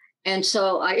now. And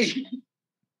so I've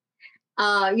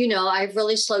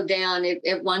really slowed down.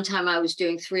 At one time, I was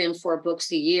doing 3 and 4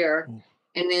 books a year,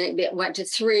 and then it went to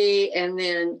 3. And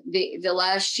then the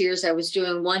last years, I was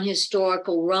doing 1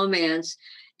 historical romance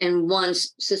and 1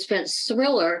 suspense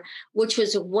thriller, which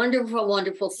was a wonderful,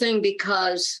 wonderful thing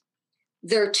because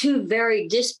they're 2 very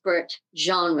disparate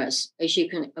genres, as you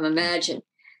can imagine.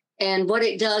 And what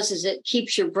it does is it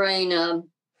keeps your brain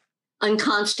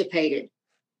unconstipated.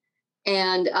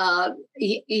 And, and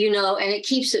it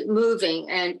keeps it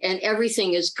moving and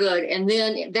everything is good. And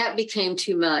then that became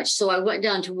too much. So I went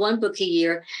down to 1 book a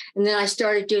year. And then I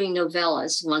started doing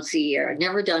novellas once a year. I'd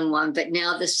never done one, but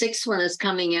now the 6th one is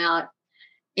coming out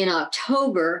in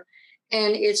October.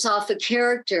 And it's off a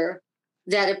character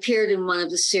that appeared in one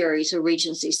of the series, a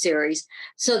Regency series.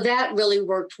 So that really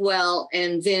worked well.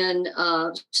 And then,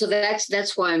 so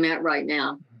that's where I'm at right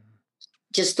now.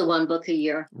 Just the 1 book a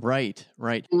year. Right.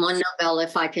 And 1 novella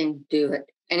if I can do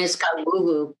it. And it's got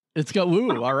woo-woo. It's got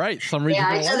woo. All right. Some reason.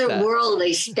 Yeah, it's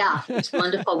otherworldly stuff. It's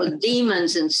wonderful with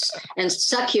demons and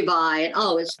succubi. And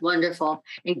it's wonderful.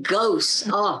 And ghosts.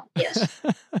 Oh, yes.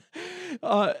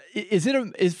 Is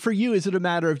it a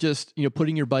matter of just,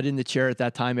 putting your butt in the chair at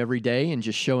that time every day and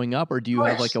just showing up? Or do you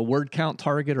have like a word count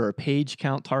target or a page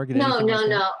count target? No.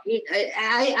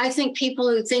 I think people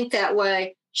who think that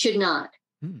way should not.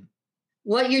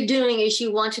 What you're doing is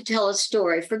you want to tell a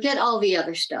story. Forget all the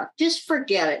other stuff. Just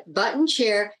forget it. Button,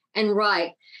 chair, and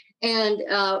write. And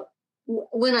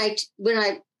when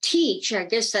I teach, I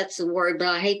guess that's the word, but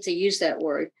I hate to use that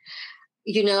word.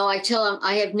 I tell them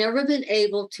I have never been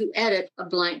able to edit a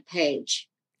blank page.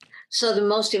 So the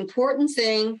most important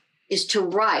thing is to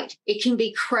write. It can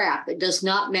be crap. It does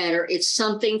not matter. It's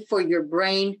something for your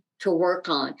brain to work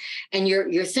on. And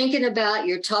you're thinking about,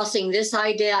 you're tossing this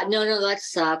idea out. No, that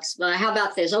sucks. But how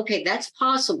about this? Okay, that's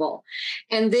possible.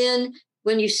 And then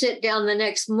when you sit down the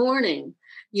next morning,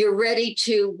 you're ready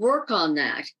to work on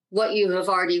that, what you have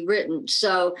already written.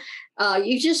 So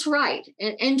you just write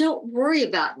and don't worry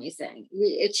about anything.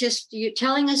 It's just you're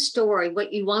telling a story.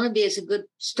 What you want to be is a good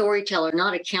storyteller,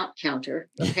 not a count counter,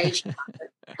 a page counter.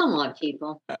 Come on,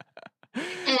 people.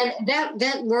 And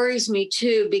that worries me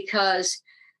too, because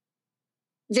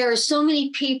there are so many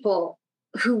people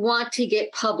who want to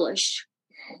get published,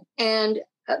 and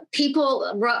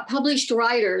published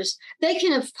writers, they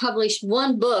can have published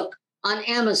 1 book on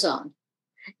Amazon,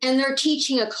 and they're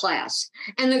teaching a class,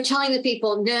 and they're telling the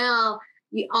people now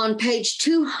on page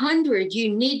 200,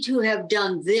 you need to have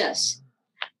done this.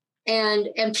 And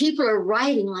people are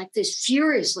writing like this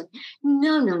furiously.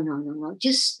 No.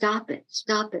 Just stop it.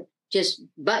 Just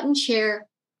button, chair,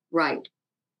 write.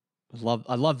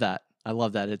 I love that.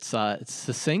 It's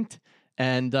succinct.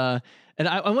 And I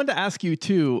wanted to ask you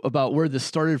too about where this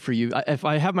started for you. If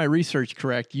I have my research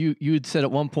correct, you had said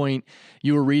at one point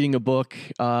you were reading a book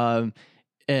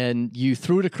and you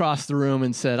threw it across the room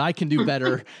and said, I can do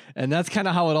better. And that's kind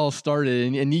of how it all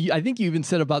started. And I think you even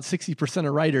said about 60%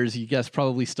 of writers, you guess,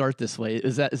 probably start this way.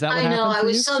 Is that what happened? I know. I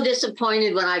was so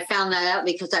disappointed when I found that out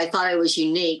because I thought I was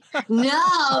unique.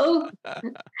 No.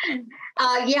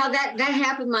 That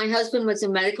happened. My husband was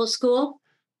in medical school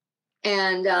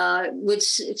and would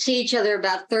see each other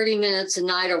about 30 minutes a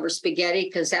night over spaghetti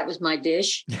because that was my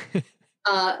dish.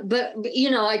 But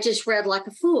I just read like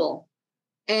a fool.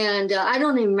 And I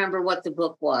don't even remember what the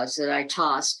book was that I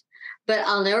tossed, but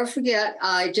I'll never forget.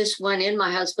 I just went in.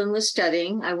 My husband was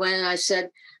studying. I went and I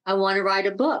said, I want to write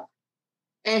a book.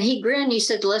 And he grinned. He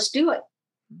said, let's do it.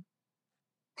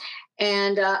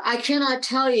 And I cannot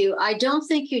tell you, I don't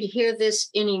think you'd hear this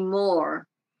anymore.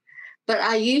 But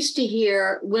I used to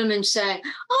hear women saying,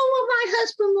 oh, well, my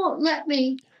husband won't let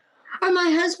me. Or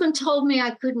my husband told me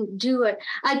I couldn't do it.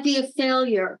 I'd be a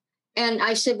failure. And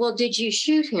I said, well, did you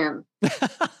shoot him?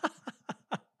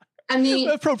 I mean,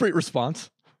 appropriate response.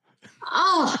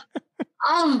 Oh,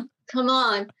 come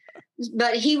on.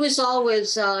 But he was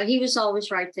always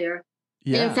right there.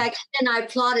 Yeah. And in fact, and I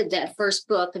plotted that first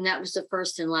book, and that was the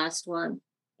first and last one.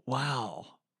 Wow.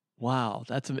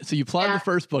 That's so you plotted the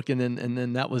first book, and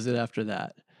then that was it after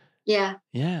that. Yeah.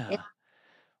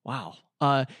 Wow.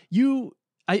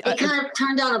 It kind of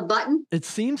turned on a button. It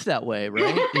seems that way,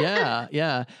 right?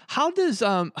 Yeah. How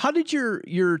did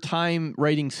your time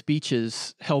writing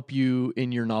speeches help you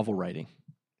in your novel writing?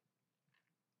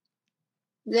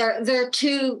 They're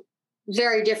two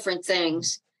very different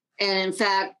things. And in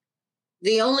fact,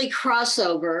 the only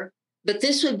crossover, but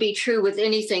this would be true with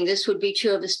anything. This would be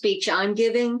true of a speech I'm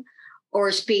giving or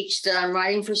a speech that I'm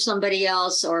writing for somebody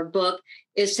else or a book,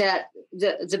 is that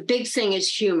the big thing is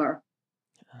humor.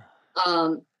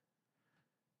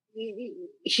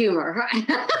 Humor.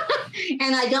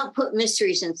 And I don't put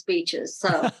mysteries in speeches.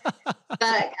 So,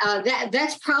 but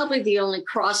that's probably the only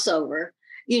crossover,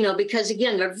 because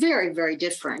again, they're very, very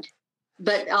different.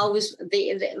 But always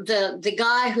the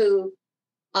guy who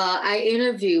I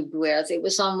interviewed with, it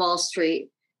was on Wall Street,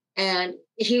 and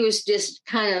he was just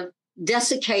kind of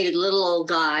desiccated little old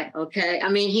guy. Okay. I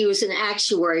mean, he was an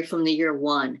actuary from the year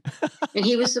one, and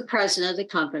he was the president of the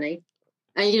company.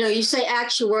 And, you say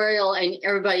actuarial and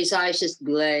everybody's eyes just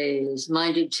glaze,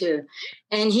 mine did too.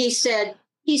 And he said,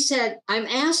 I'm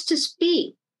asked to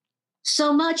speak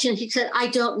so much. And he said, I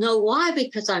don't know why,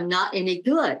 because I'm not any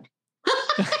good.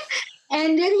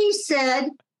 And then he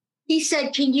said,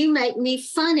 can you make me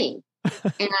funny?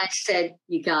 And I said,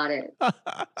 you got it.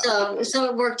 So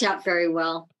it worked out very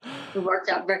well.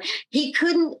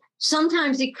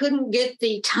 Sometimes he couldn't get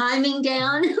the timing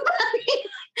down.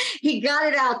 He got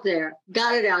it out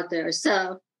there.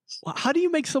 So how do you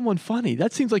make someone funny?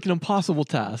 That seems like an impossible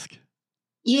task.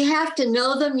 You have to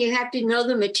know them. You have to know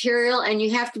the material, and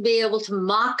you have to be able to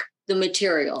mock the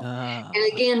material.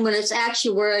 And again, when it's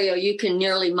actuarial, you can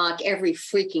nearly mock every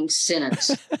freaking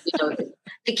sentence.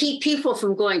 To keep people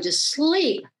from going to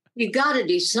sleep, you got to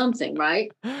do something,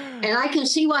 right? And I can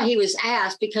see why he was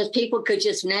asked, because people could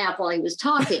just nap while he was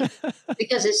talking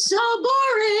because it's so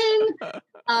boring.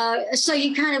 So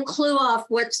you kind of clue off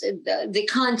what's the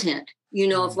content,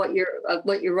 of what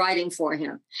you're writing for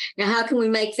him. Now, how can we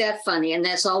make that funny? And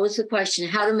that's always the question: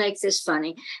 how to make this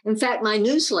funny. In fact, my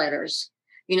newsletters,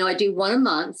 I do one a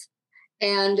month,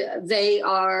 and they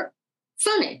are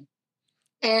funny.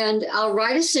 And I'll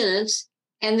write a sentence,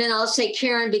 and then I'll say,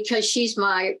 Karen, because she's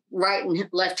my right and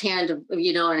left hand,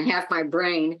 and half my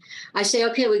brain, I say,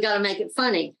 okay, we got to make it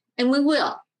funny, and we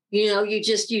will. You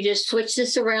just switch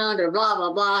this around or blah,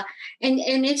 blah, blah. And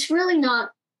it's really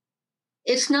not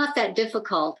that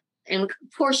difficult. And of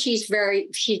course, she's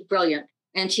brilliant.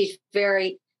 And she's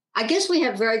I guess we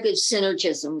have very good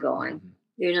synergism going,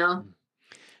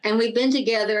 and we've been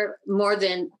together more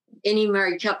than any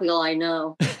married couple I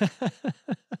know.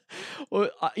 Well,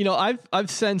 I've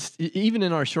sensed, even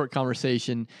in our short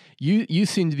conversation, you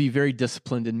seem to be very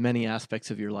disciplined in many aspects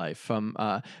of your life, from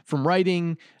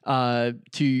writing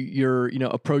to your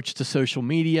approach to social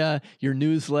media, your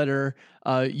newsletter.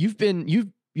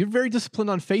 You're very disciplined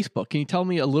on Facebook. Can you tell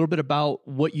me a little bit about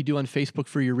what you do on Facebook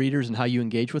for your readers and how you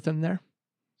engage with them there?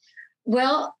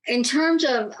 Well, in terms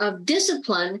of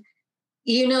discipline,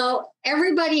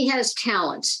 everybody has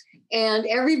talents. And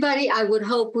everybody, I would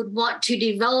hope, would want to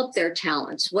develop their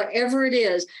talents, whatever it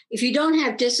is. If you don't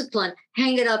have discipline,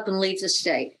 hang it up and leave the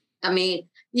state. I mean,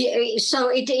 so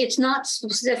it's not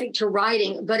specific to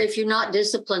writing, but if you're not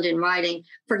disciplined in writing,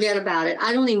 forget about it.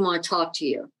 I don't even want to talk to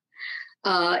you.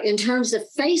 In terms of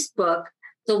Facebook,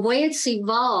 the way it's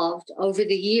evolved over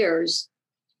the years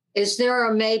is there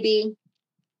are maybe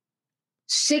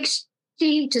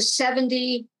 60 to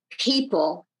 70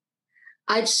 people,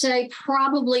 I'd say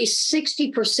probably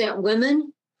 60%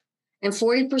 women and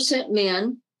 40%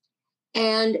 men.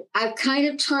 And I've kind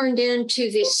of turned into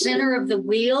the center of the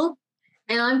wheel,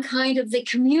 and I'm kind of the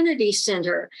community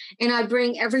center. And I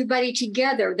bring everybody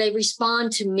together. They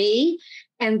respond to me,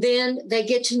 and then they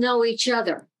get to know each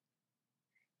other.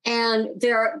 And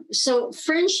so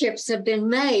friendships have been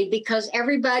made because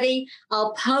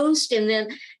I'll post and then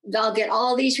I'll get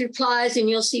all these replies, and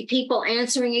you'll see people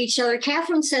answering each other.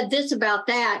 Catherine said this about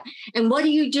that. And what are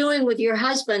you doing with your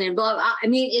husband? And blah, blah. I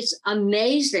mean, it's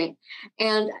amazing.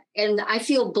 And I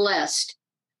feel blessed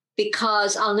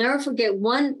because I'll never forget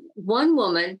one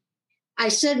woman. I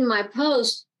said in my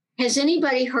post, has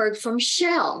anybody heard from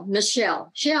Michelle?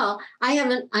 I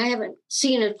haven't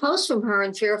seen a post from her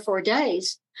in 3 or 4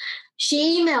 days.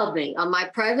 She emailed me on my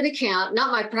private account,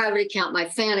 not my private account, my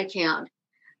fan account,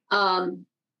 the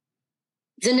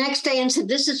next day and said,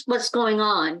 this is what's going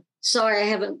on. Sorry, I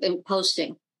haven't been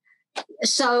posting.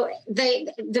 So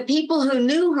the people who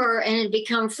knew her and had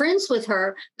become friends with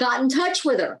her got in touch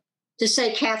with her to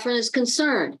say, Catherine is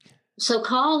concerned. So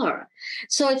call her.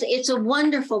 So it's a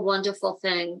wonderful, wonderful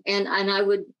thing. And I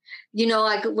would, when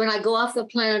I go off the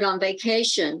planet on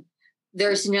vacation,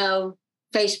 there's no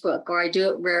Facebook, or I do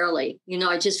it rarely.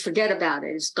 I just forget about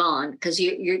it. It's gone because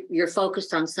you're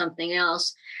focused on something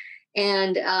else.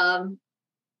 And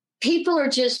people are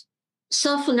just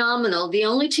so phenomenal. The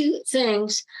only two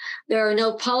things, there are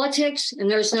no politics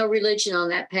and there's no religion on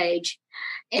that page.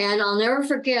 And I'll never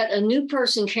forget, a new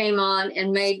person came on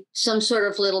and made some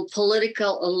sort of little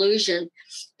political allusion.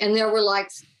 And there were like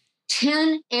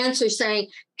 10 answers saying,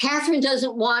 Catherine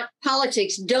doesn't want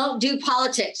politics. Don't do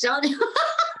politics. Don't.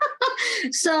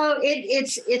 So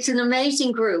it's an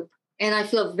amazing group. And I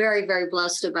feel very, very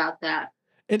blessed about that.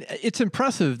 And it's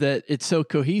impressive that it's so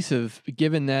cohesive,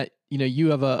 given that, you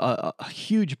have a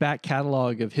huge back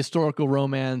catalog of historical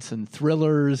romance and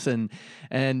thrillers, and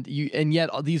yet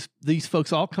these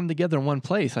folks all come together in one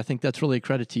place. I think that's really a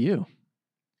credit to you.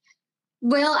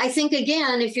 Well, I think,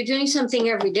 again, if you're doing something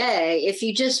every day, if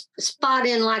you just spot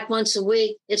in like once a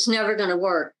week, it's never going to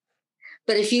work.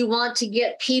 But if you want to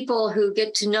get people who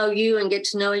get to know you and get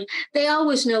to know you, they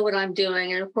always know what I'm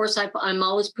doing. And of course, I'm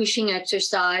always pushing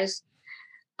exercise.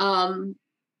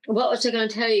 What was I going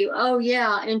to tell you? Oh,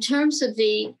 yeah. In terms of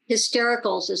the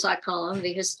hystericals, as I call them,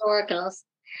 the historicals,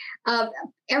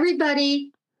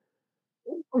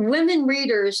 women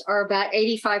readers are about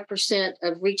 85%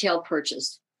 of retail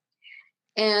purchase.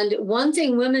 And one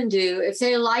thing women do, if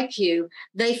they like you,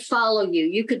 they follow you.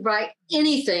 You could write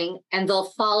anything and they'll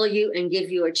follow you and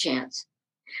give you a chance.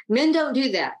 Men don't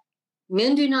do that.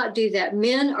 Men do not do that.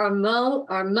 Men are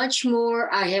much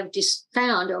more, I have just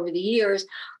found over the years,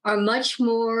 are much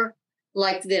more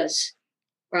like this,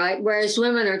 right? Whereas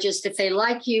women are just, if they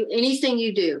like you, anything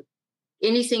you do.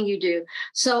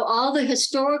 So all the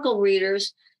historical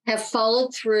readers have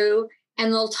followed through,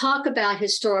 and they'll talk about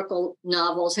historical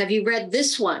novels. Have you read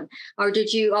this one? Or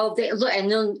did you,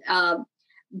 and then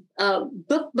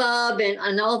BookBub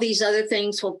and all these other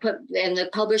things will put, and the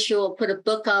publisher will put a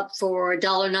book up for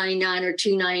 $1.99 or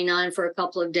 $2.99 for a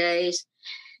couple of days.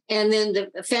 And then the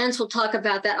fans will talk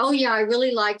about that. Oh yeah, I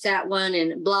really like that one,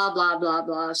 and blah, blah, blah,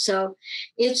 blah. So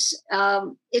it's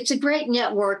a great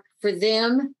network for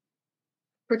them,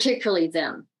 particularly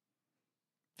them.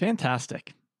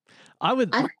 Fantastic. I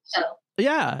think so.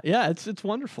 Yeah, it's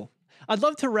wonderful. I'd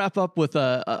love to wrap up with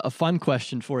a fun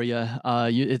question for you.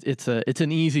 It's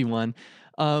an easy one.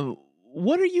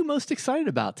 What are you most excited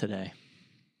about today?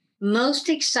 Most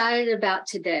excited about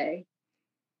today?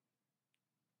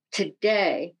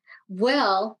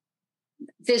 Well,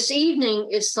 this evening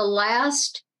is the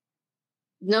last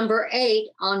number 8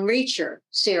 on Reacher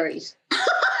series.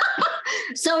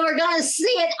 So we're going to see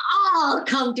it all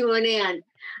come to an end.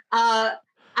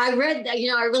 I read,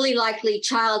 I really like Lee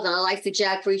Child, and I like the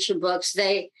Jack Reacher books.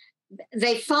 They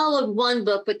followed one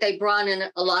book, but they brought in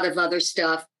a lot of other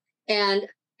stuff. And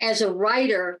as a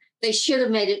writer, they should have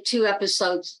made it 2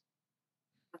 episodes,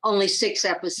 only 6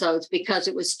 episodes, because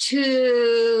it was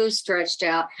too stretched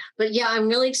out. But yeah, I'm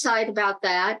really excited about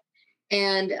that.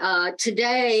 And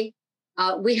today,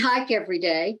 we hike every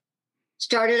day.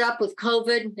 Started up with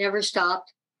COVID, never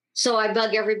stopped. So I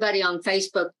bug everybody on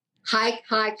Facebook. Hike,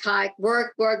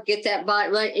 work, get that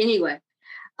body right. Anyway,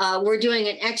 we're doing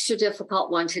an extra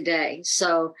difficult one today.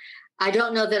 So I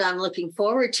don't know that I'm looking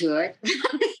forward to it.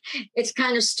 It's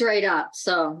kind of straight up.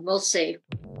 So we'll see.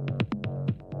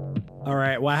 All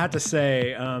right. Well, I have to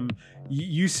say,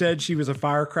 you said she was a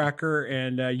firecracker,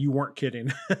 and you weren't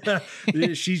kidding.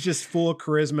 She's just full of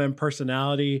charisma and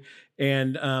personality.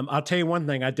 And I'll tell you one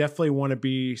thing, I definitely want to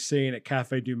be sitting at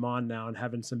Cafe Du Monde now and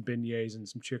having some beignets and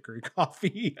some chicory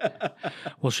coffee.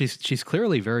 Well, she's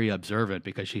clearly very observant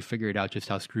because she figured out just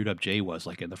how screwed up Jay was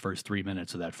like in the first 3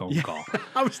 minutes of that phone call.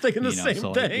 I was thinking the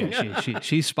same thing.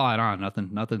 She's spot on.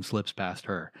 Nothing slips past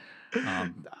her.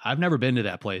 I've never been to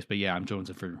that place, but yeah, I'm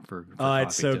jonesing for coffee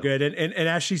it's so too. good. And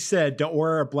as she said, don't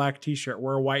wear a black t-shirt,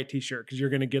 wear a white t-shirt because you're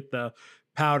going to get the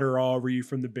powder all over you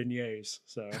from the beignets.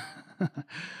 So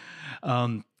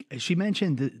she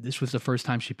mentioned that this was the first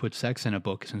time she put sex in a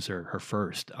book since her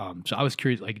first. So I was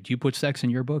curious, like, do you put sex in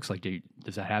your books? Like,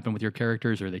 does that happen with your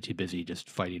characters, or are they too busy just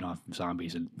fighting off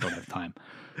zombies and don't have time?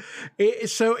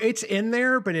 So it's in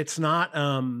there, but it's not,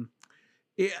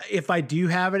 if I do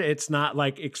have it, it's not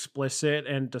like explicit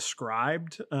and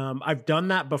described. I've done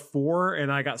that before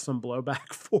and I got some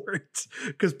blowback for it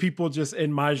because people just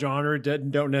in my genre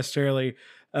don't necessarily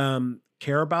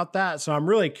care about that. So I'm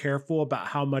really careful about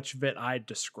how much of it I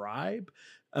describe.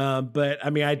 But I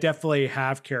mean, I definitely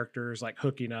have characters like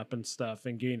hooking up and stuff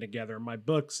and getting together in my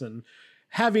books and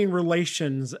having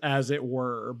relations, as it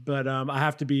were. But I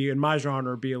have to be, in my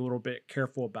genre, be a little bit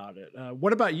careful about it.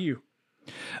 What about you?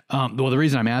 Well, the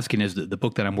reason I'm asking is the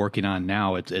book that I'm working on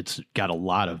now, it's got a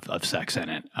lot of sex in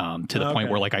it, to the point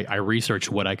where like I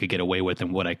researched what I could get away with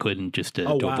and what I couldn't, just to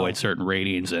avoid certain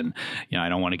ratings. And, I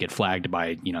don't want to get flagged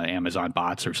by, Amazon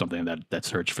bots or something that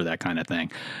search for that kind of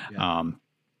thing. Yeah.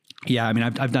 Yeah, I mean,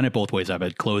 I've done it both ways. I've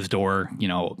had closed door,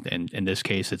 and in this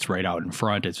case, it's right out in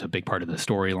front. It's a big part of the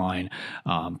storyline,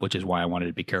 which is why I wanted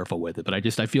to be careful with it. But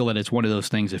I feel that it's one of those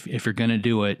things, if you're going to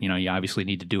do it, you obviously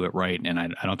need to do it right. And I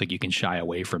don't think you can shy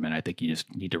away from it. I think you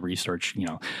just need to research,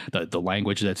 the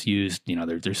language that's used.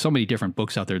 There's so many different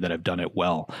books out there that have done it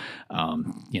well.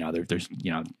 There's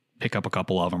pick up a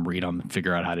couple of them, read them,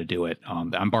 figure out how to do it.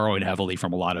 I'm borrowing heavily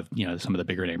from a lot of, some of the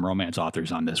bigger name romance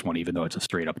authors on this one, even though it's a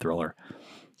straight up thriller.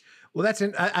 Well,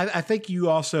 I think you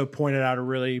also pointed out a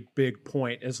really big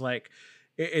point is like,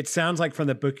 it sounds like from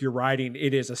the book you're writing,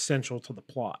 it is essential to the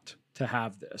plot to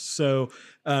have this. So,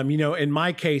 in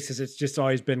my cases, it's just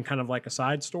always been kind of like a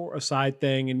side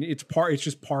thing. And it's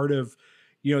just part of,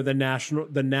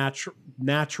 the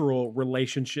natural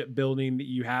relationship building that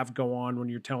you have go on when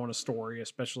you're telling a story,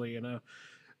 especially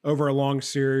over a long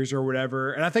series or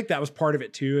whatever. And I think that was part of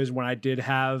it too, is when I did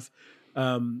have,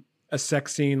 a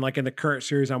sex scene, like in the current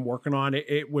series I'm working on,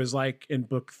 it was like in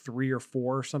book 3 or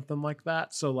 4 or something like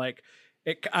that. So like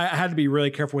I had to be really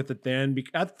careful with it then.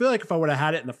 I feel like if I would have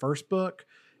had it in the first book,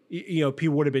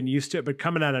 people would have been used to it, but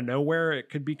coming out of nowhere, it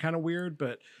could be kind of weird.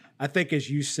 But I think, as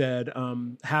you said,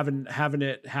 having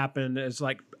it happen as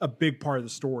like a big part of the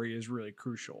story is really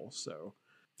crucial. So.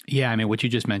 Yeah, I mean, what you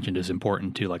just mentioned is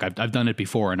important too. Like I've done it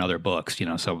before in other books,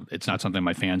 so it's not something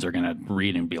my fans are going to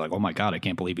read and be like, "Oh my God, I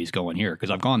can't believe he's going here," because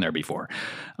I've gone there before.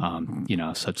 So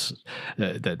it's,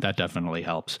 that definitely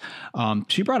helps.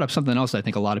 She brought up something else that I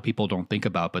think a lot of people don't think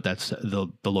about, but that's the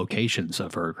locations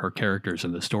of her characters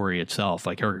and the story itself.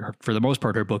 Like her, for the most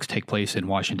part, her books take place in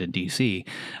Washington D.C.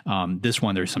 This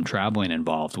one, there's some traveling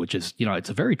involved, which is it's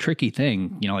a very tricky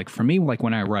thing. Like for me, like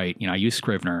when I write, I use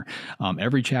Scrivener.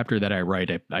 Every chapter that I write,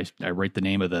 I write the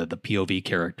name of the POV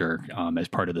character as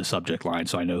part of the subject line,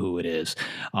 so I know who it is.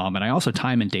 And I also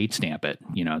time and date stamp it.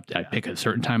 I pick a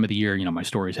certain time of the year. My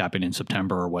stories happen in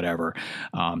September or whatever.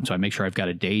 So I make sure I've got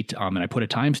a date, and I put a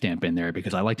timestamp in there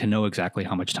because I like to know exactly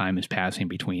how much time is passing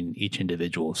between each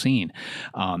individual scene.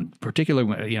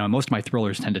 Particularly, most of my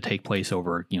thrillers tend to take place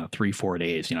over 3-4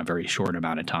 days. A very short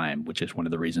amount of time, which is one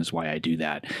of the reasons why I do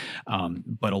that.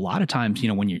 But a lot of times,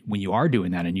 when you are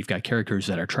doing that and you've got characters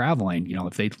that are traveling,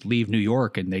 if they leave New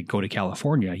York and they go to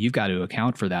California, you've got to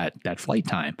account for that flight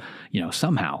time,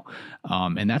 somehow.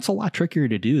 And that's a lot trickier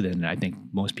to do than I think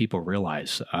most people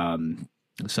realize.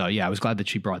 So yeah, I was glad that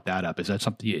she brought that up. Is that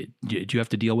something, do you have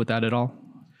to deal with that at all?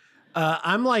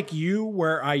 I'm like you,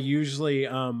 where I'm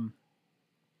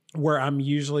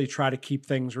usually try to keep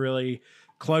things really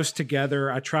close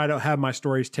together. I try to have my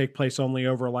stories take place only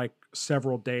over like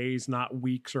several days, not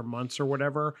weeks or months or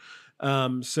whatever.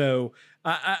 So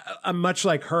I'm much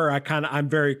like her. I'm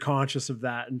very conscious of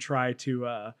that and try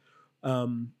to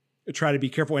be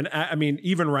careful. And I mean,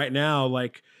 even right now,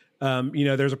 like,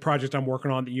 there's a project I'm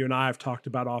working on that you and I have talked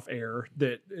about off air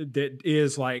that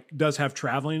is like, does have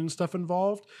traveling and stuff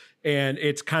involved. And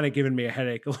it's kind of given me a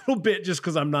headache a little bit just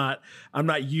because I'm not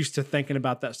used to thinking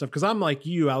about that stuff. Cause I'm like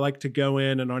you, I like to go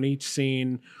in and on each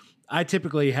scene, I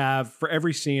typically have, for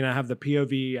every scene, I have the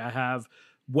POV, I have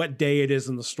what day it is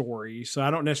in the story. So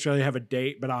I don't necessarily have a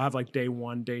date, but I'll have like day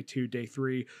 1, day 2, day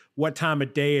 3, what time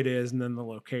of day it is, and then the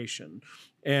location.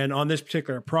 And on this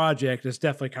particular project, it's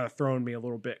definitely kind of throwing me a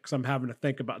little bit because I'm having to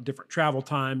think about different travel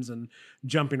times and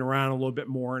jumping around a little bit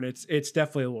more. And it's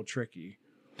definitely a little tricky.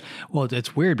 Well,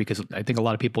 it's weird because I think a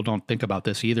lot of people don't think about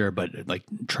this either, but like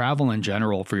travel in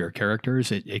general for your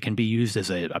characters, it can be used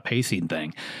as a pacing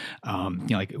thing.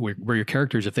 Like where your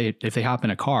characters, if they hop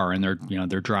in a car and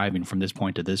they're driving from this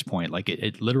point to this point, like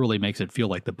it literally makes it feel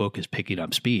like the book is picking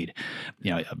up speed,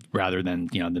 rather than,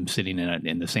 them sitting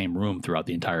in the same room throughout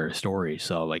the entire story.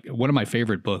 So like one of my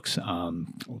favorite books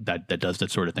that does that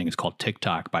sort of thing is called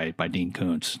TikTok by Dean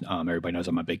Koontz. Everybody knows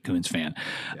I'm a big Koontz fan.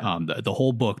 Yeah. The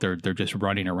whole book, they're just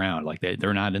running around, like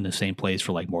they're not in the same place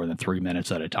for like more than 3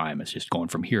 minutes at a time. It's just going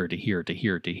from here to here to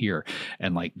here to here,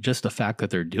 and like just the fact that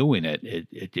they're doing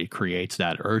it creates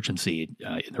that urgency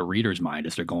in the reader's mind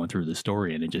as they're going through the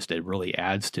story, and it really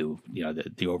adds to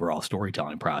the overall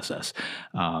storytelling process.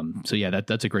 So yeah,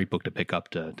 that's a great book to pick up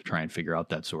to try and figure out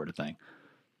that sort of thing.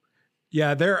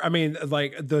 Yeah,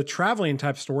 like the traveling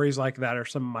type stories like that are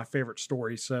some of my favorite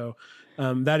stories. So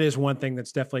that is one thing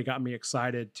that's definitely got me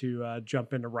excited to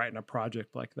jump into writing a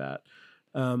project like that.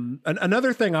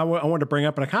 Another thing I wanted to bring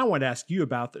up, and I kind of wanted to ask you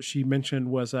about that she mentioned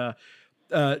was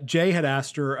Jay had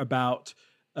asked her about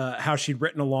how she'd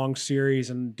written a long series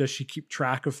and does she keep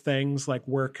track of things like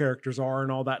where characters are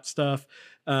and all that stuff.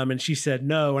 And she said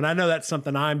no. And I know that's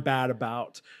something I'm bad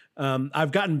about.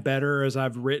 I've gotten better as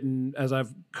I've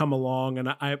come along, and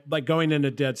I like going into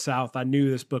Dead South. I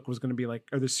knew this book was going to be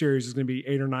the series is going to be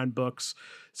 8 or 9 books.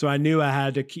 So I knew I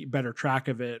had to keep better track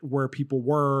of it, where people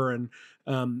were, and,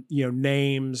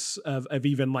 names of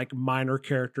even like minor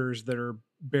characters that are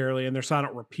barely in there. So I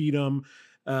don't repeat them,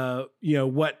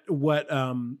 what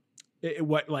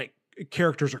like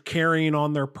characters are carrying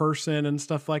on their person and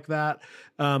stuff like that.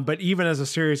 But even as a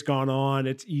series gone on,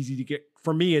 it's easy to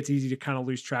kind of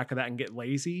lose track of that and get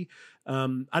lazy.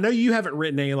 I know you haven't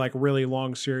written any like really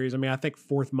long series. I mean, I think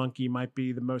Fourth Monkey might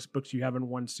be the most books you have in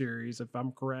one series, if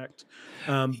I'm correct.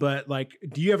 But like,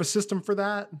 do you have a system for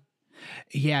that?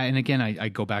 Yeah. And again, I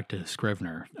go back to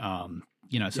Scrivener.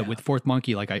 With Fourth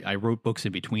Monkey, like I wrote books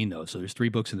in between those. So there's 3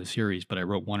 books in the series, but I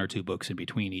wrote 1 or 2 books in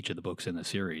between each of the books in the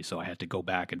series. So I had to go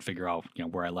back and figure out,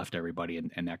 where I left everybody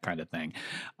and that kind of thing.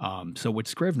 So with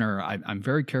Scrivener, I'm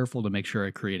very careful to make sure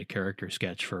I create a character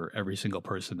sketch for every single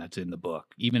person that's in the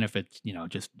book, even if it's,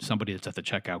 just somebody that's at the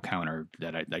checkout counter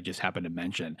that I just happen to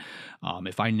mention.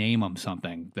 If I name them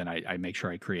something, then I make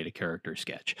sure I create a character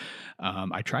sketch.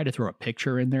 I try to throw a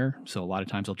picture in there. So a lot of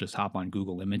times I'll just hop on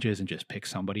Google Images and just pick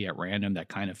somebody at random that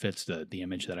kind of fits the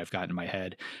image that I've got in my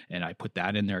head. And I put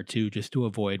that in there too, just to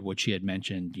avoid what she had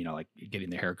mentioned, like getting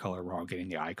the hair color wrong, getting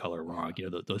the eye color wrong,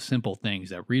 those simple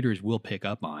things that readers will pick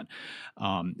up on.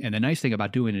 And the nice thing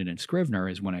about doing it in Scrivener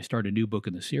is when I start a new book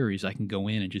in the series, I can go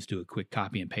in and just do a quick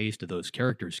copy and paste of those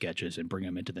character sketches and bring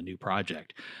them into the new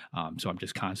project. So I'm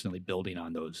just constantly building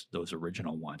on those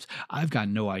original ones. I've got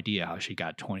no idea how she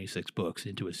got 26 books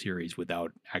into a series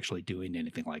without actually doing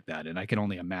anything like that. And I can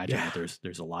only imagine that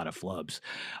there's a lot of flubs.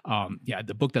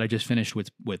 The book that I just finished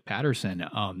with Patterson,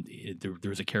 there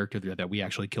was a character there that we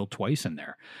actually killed twice in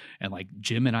there, and like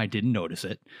Jim and I didn't notice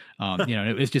it.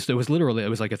 It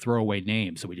was like a throwaway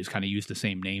name, so we just kind of used the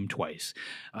same name twice.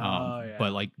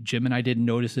 But like Jim and I didn't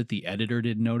notice it. The editor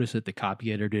didn't notice it. The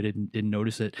copy editor didn't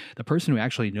notice it. The person who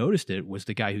actually noticed it was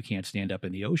the guy who can't stand up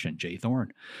in the ocean, Jay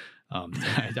Thorne.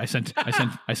 I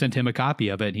sent him a copy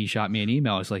of it, and he shot me an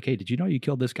email. I was like, "Hey, did you know you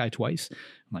killed this guy twice?"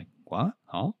 I'm like, "What?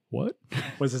 Oh, what?"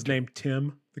 Was his name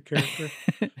Tim, the character?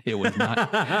 It was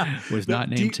not. Was not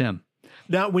named Tim.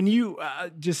 Now, when you I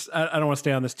don't want to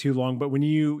stay on this too long, but when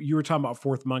you were talking about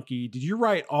Fourth Monkey, did you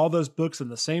write all those books in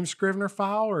the same Scrivener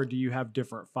file, or do you have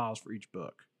different files for each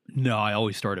book? No, I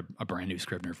always start a brand new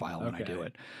Scrivener file when I do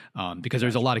it, because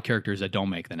there's a lot of characters that don't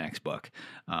make the next book.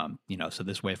 So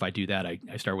this way, if I do that, I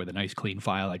start with a nice clean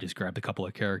file. I just grabbed a couple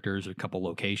of characters, a couple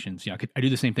locations. I do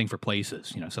the same thing for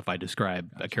places. So if I describe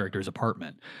a character's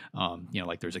apartment,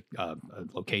 like there's a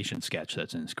location sketch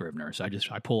that's in Scrivener. So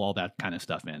I pull all that kind of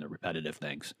stuff in, the repetitive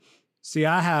things. See,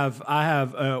 I have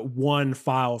one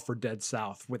file for Dead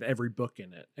South with every book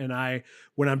in it. And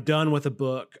when I'm done with a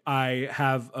book, I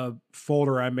have a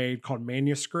folder I made called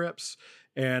manuscripts.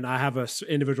 And I have an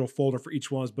individual folder for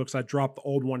each one of those books. I drop the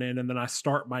old one in, and then I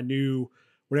start my new,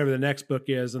 whatever the next book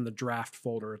is, in the draft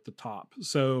folder at the top.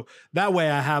 So that way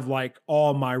I have like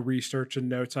all my research and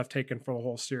notes I've taken for the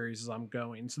whole series as I'm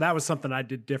going. So that was something I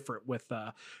did different with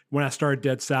when I started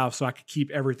Dead South, so I could keep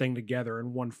everything together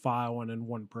in one file and in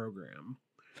one program.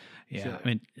 Yeah, So, I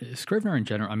mean, Scrivener in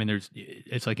general. I mean,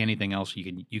 it's like anything else. You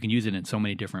can use it in so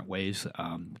many different ways.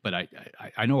 But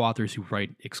I know authors who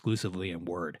write exclusively in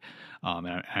Word, and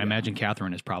I imagine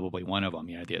Catherine is probably one of them.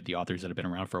 You know, the authors that have been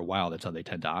around for a while. That's how they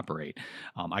tend to operate.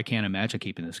 I can't imagine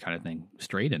keeping this kind of thing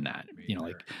straight in that. You know,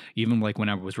 like even like when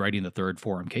I was writing the third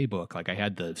 4MK book, like I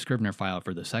had the Scrivener file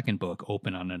for the second book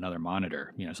open on another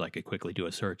monitor. You know, so I could quickly do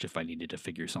a search if I needed to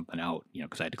figure something out. You know,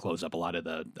 because I had to close up a lot of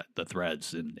the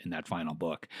threads in that final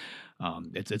book.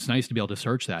 It's nice to be able to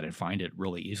search that and find it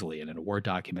really easily. And in a Word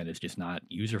document, it's just not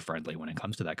user friendly when it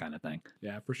comes to that kind of thing.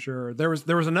 Yeah, for sure. There was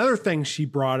another thing she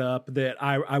brought up that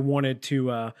I wanted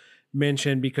to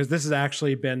mention, because this has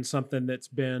actually been something that's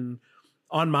been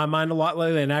on my mind a lot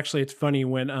lately. And actually, it's funny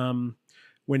when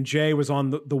Jay was on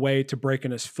the way to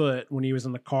breaking his foot, when he was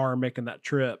in the car making that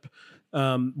trip,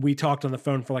 we talked on the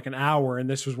phone for like an hour, and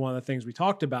this was one of the things we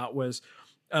talked about was.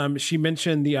 She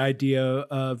mentioned the idea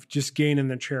of just getting in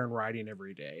the chair and writing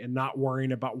every day and not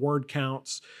worrying about word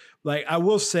counts. Like I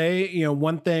will say, you know,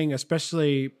 one thing,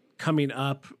 especially coming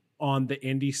up on the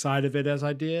indie side of it, as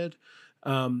I did,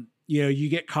 you know, you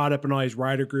get caught up in all these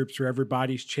writer groups where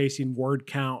everybody's chasing word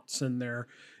counts and they're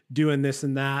doing this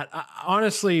and that.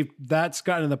 Honestly, that's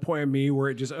gotten to the point of me where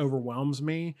it just overwhelms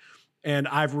me. And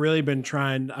I've been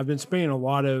spending a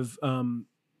lot of,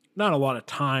 not a lot of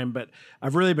time, but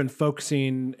I've really been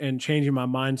focusing and changing my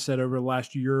mindset over the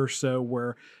last year or so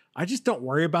where I just don't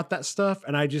worry about that stuff.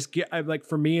 And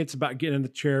for me, it's about getting in the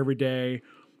chair every day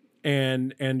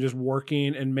and just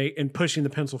working and pushing the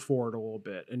pencil forward a little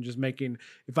bit and just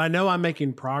if I know I'm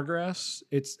making progress,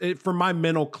 for my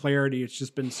mental clarity, it's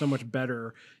just been so much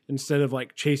better instead of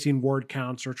like chasing word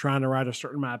counts or trying to write a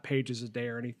certain amount of pages a day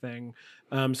or anything.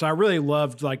 So I really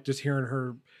loved like just hearing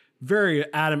her very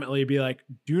adamantly be like,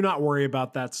 do not worry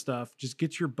about that stuff. Just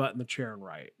get your butt in the chair and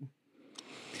write.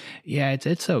 Yeah,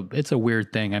 it's a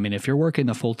weird thing. I mean, if you're working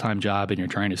a full-time job and you're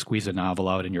trying to squeeze a novel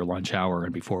out in your lunch hour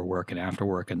and before work and after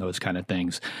work and those kind of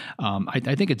things,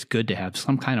 I think it's good to have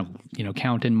some kind of, you know,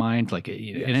 count in mind. Like,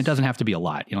 yes. And it doesn't have to be a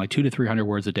lot. You know, like 200 to 300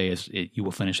 words a day you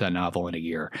will finish that novel in a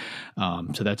year.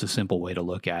 So that's a simple way to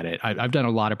look at it. I've done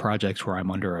a lot of projects where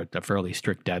I'm under a fairly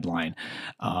strict deadline.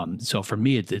 So for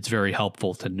me, it's very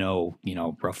helpful to know, you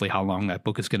know, roughly how long that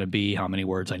book is going to be, how many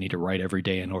words I need to write every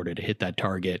day in order to hit that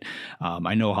target.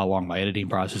 I know how long my editing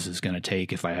process is going to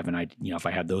take if I have if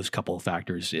I have those couple of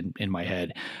factors in my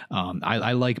head.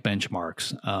 I like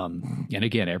benchmarks. And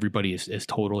again, everybody is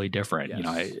totally different. Yes. You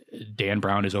know, Dan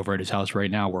Brown is over at his house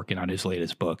right now working on his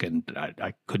latest book, and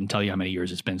I couldn't tell you how many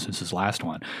years it's been since his last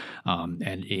one.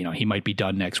 And you know, he might be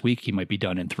done next week. He might be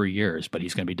done in 3 years, but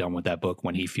he's going to be done with that book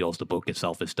when he feels the book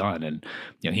itself is done. And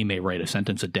you know, he may write a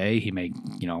sentence a day. He may,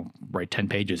 you know, write 10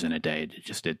 pages in a day.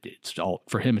 It's all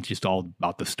for him. It's just all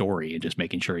about the story and just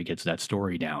making sure he gets that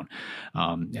story down.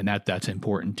 And that's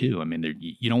important too. I mean,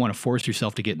 you don't want to force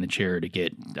yourself to get in the chair to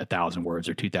get 1,000 words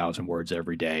or 2,000 words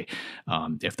every day.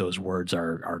 If those words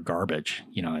are garbage,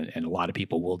 you know, and a lot of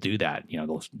people will do that. You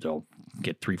know, they'll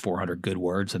get 300-400 good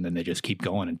words and then they just keep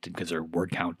going because their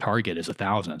word count target is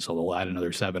 1,000. So they'll add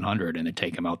another 700 and then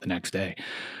take them out the next day.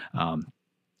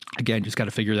 Again, just got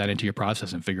to figure that into your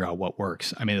process and figure out what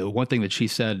works. I mean, the one thing that she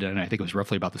said, and I think it was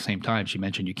roughly about the same time, she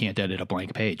mentioned you can't edit a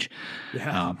blank page.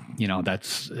 Yeah. You know,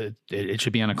 it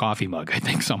should be on a coffee mug, I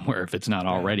think, somewhere if it's not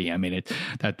already. I mean,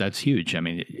 that's huge. I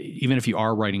mean, even if you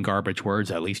are writing garbage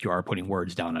words, at least you are putting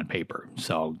words down on paper.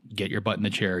 So get your butt in the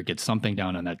chair, get something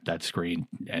down on that screen.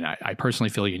 And I personally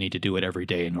feel you need to do it every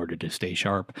day in order to stay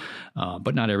sharp.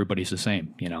 But not everybody's the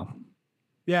same, you know?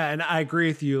 Yeah. And I agree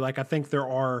with you. Like, I think there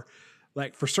are,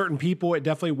 like for certain people, it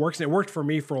definitely works. And it worked for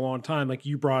me for a long time. Like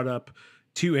you brought up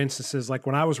 2 instances. Like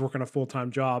when I was working a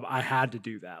full-time job, I had to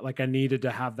do that. Like I needed to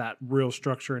have that real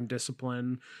structure and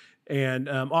discipline. And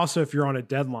also if you're on a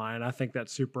deadline, I think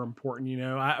that's super important. You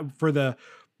know, for the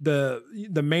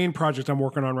main project I'm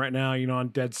working on right now, you know, on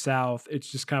Dead South,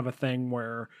 it's just kind of a thing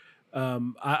where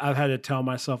I've had to tell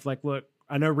myself like, look,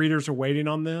 I know readers are waiting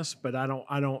on this, but I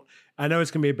know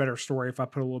it's gonna be a better story if I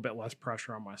put a little bit less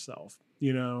pressure on myself,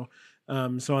 you know?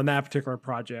 So on that particular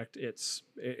project, it's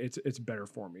better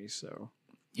for me. So,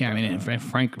 yeah, I mean,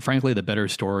 frankly, the better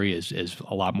story is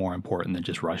a lot more important than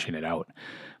just rushing it out.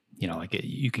 You know, like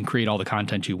you can create all the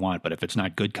content you want, but if it's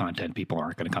not good content, people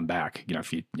aren't going to come back. You know,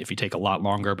 if you take a lot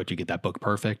longer, but you get that book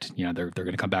perfect, you know, they're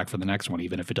going to come back for the next one,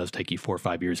 even if it does take you 4 or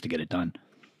 5 years to get it done.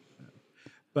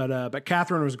 But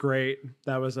Catherine was great.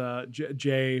 That was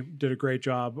Jay did a great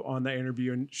job on that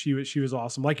interview, and she was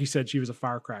awesome. Like you said, she was a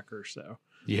firecracker. So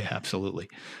yeah, absolutely.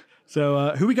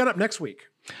 So who we got up next week?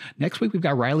 Next week we've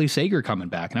got Riley Sager coming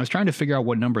back, and I was trying to figure out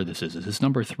what number this is. Is this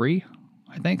number 3?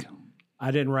 I think. I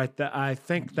didn't write that. I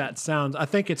think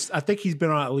he's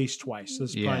been on at least twice.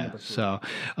 This is probably number 3. So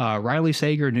Riley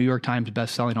Sager, New York Times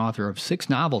bestselling author of 6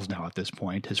 novels now at this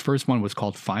point. His first one was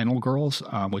called Final Girls,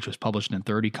 which was published in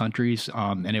 30 countries,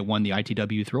 and it won the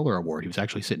ITW Thriller Award. He was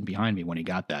actually sitting behind me when he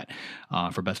got that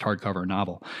for best hardcover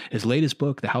novel. His latest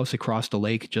book, The House Across the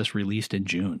Lake, just released in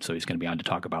June, so he's going to be on to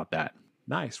talk about that.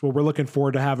 Nice. Well, we're looking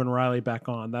forward to having Riley back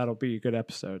on. That'll be a good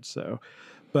episode.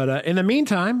 But in the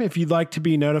meantime, if you'd like to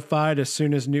be notified as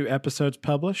soon as new episodes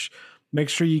publish, make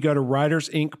sure you go to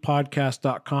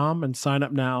writersincpodcast.com and sign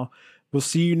up now. We'll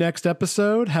see you next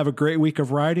episode. Have a great week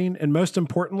of writing. And most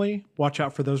importantly, watch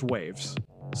out for those waves.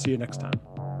 See you next time.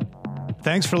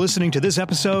 Thanks for listening to this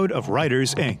episode of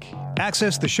Writers Inc.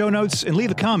 Access the show notes and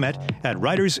leave a comment at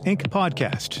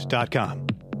writersincpodcast.com.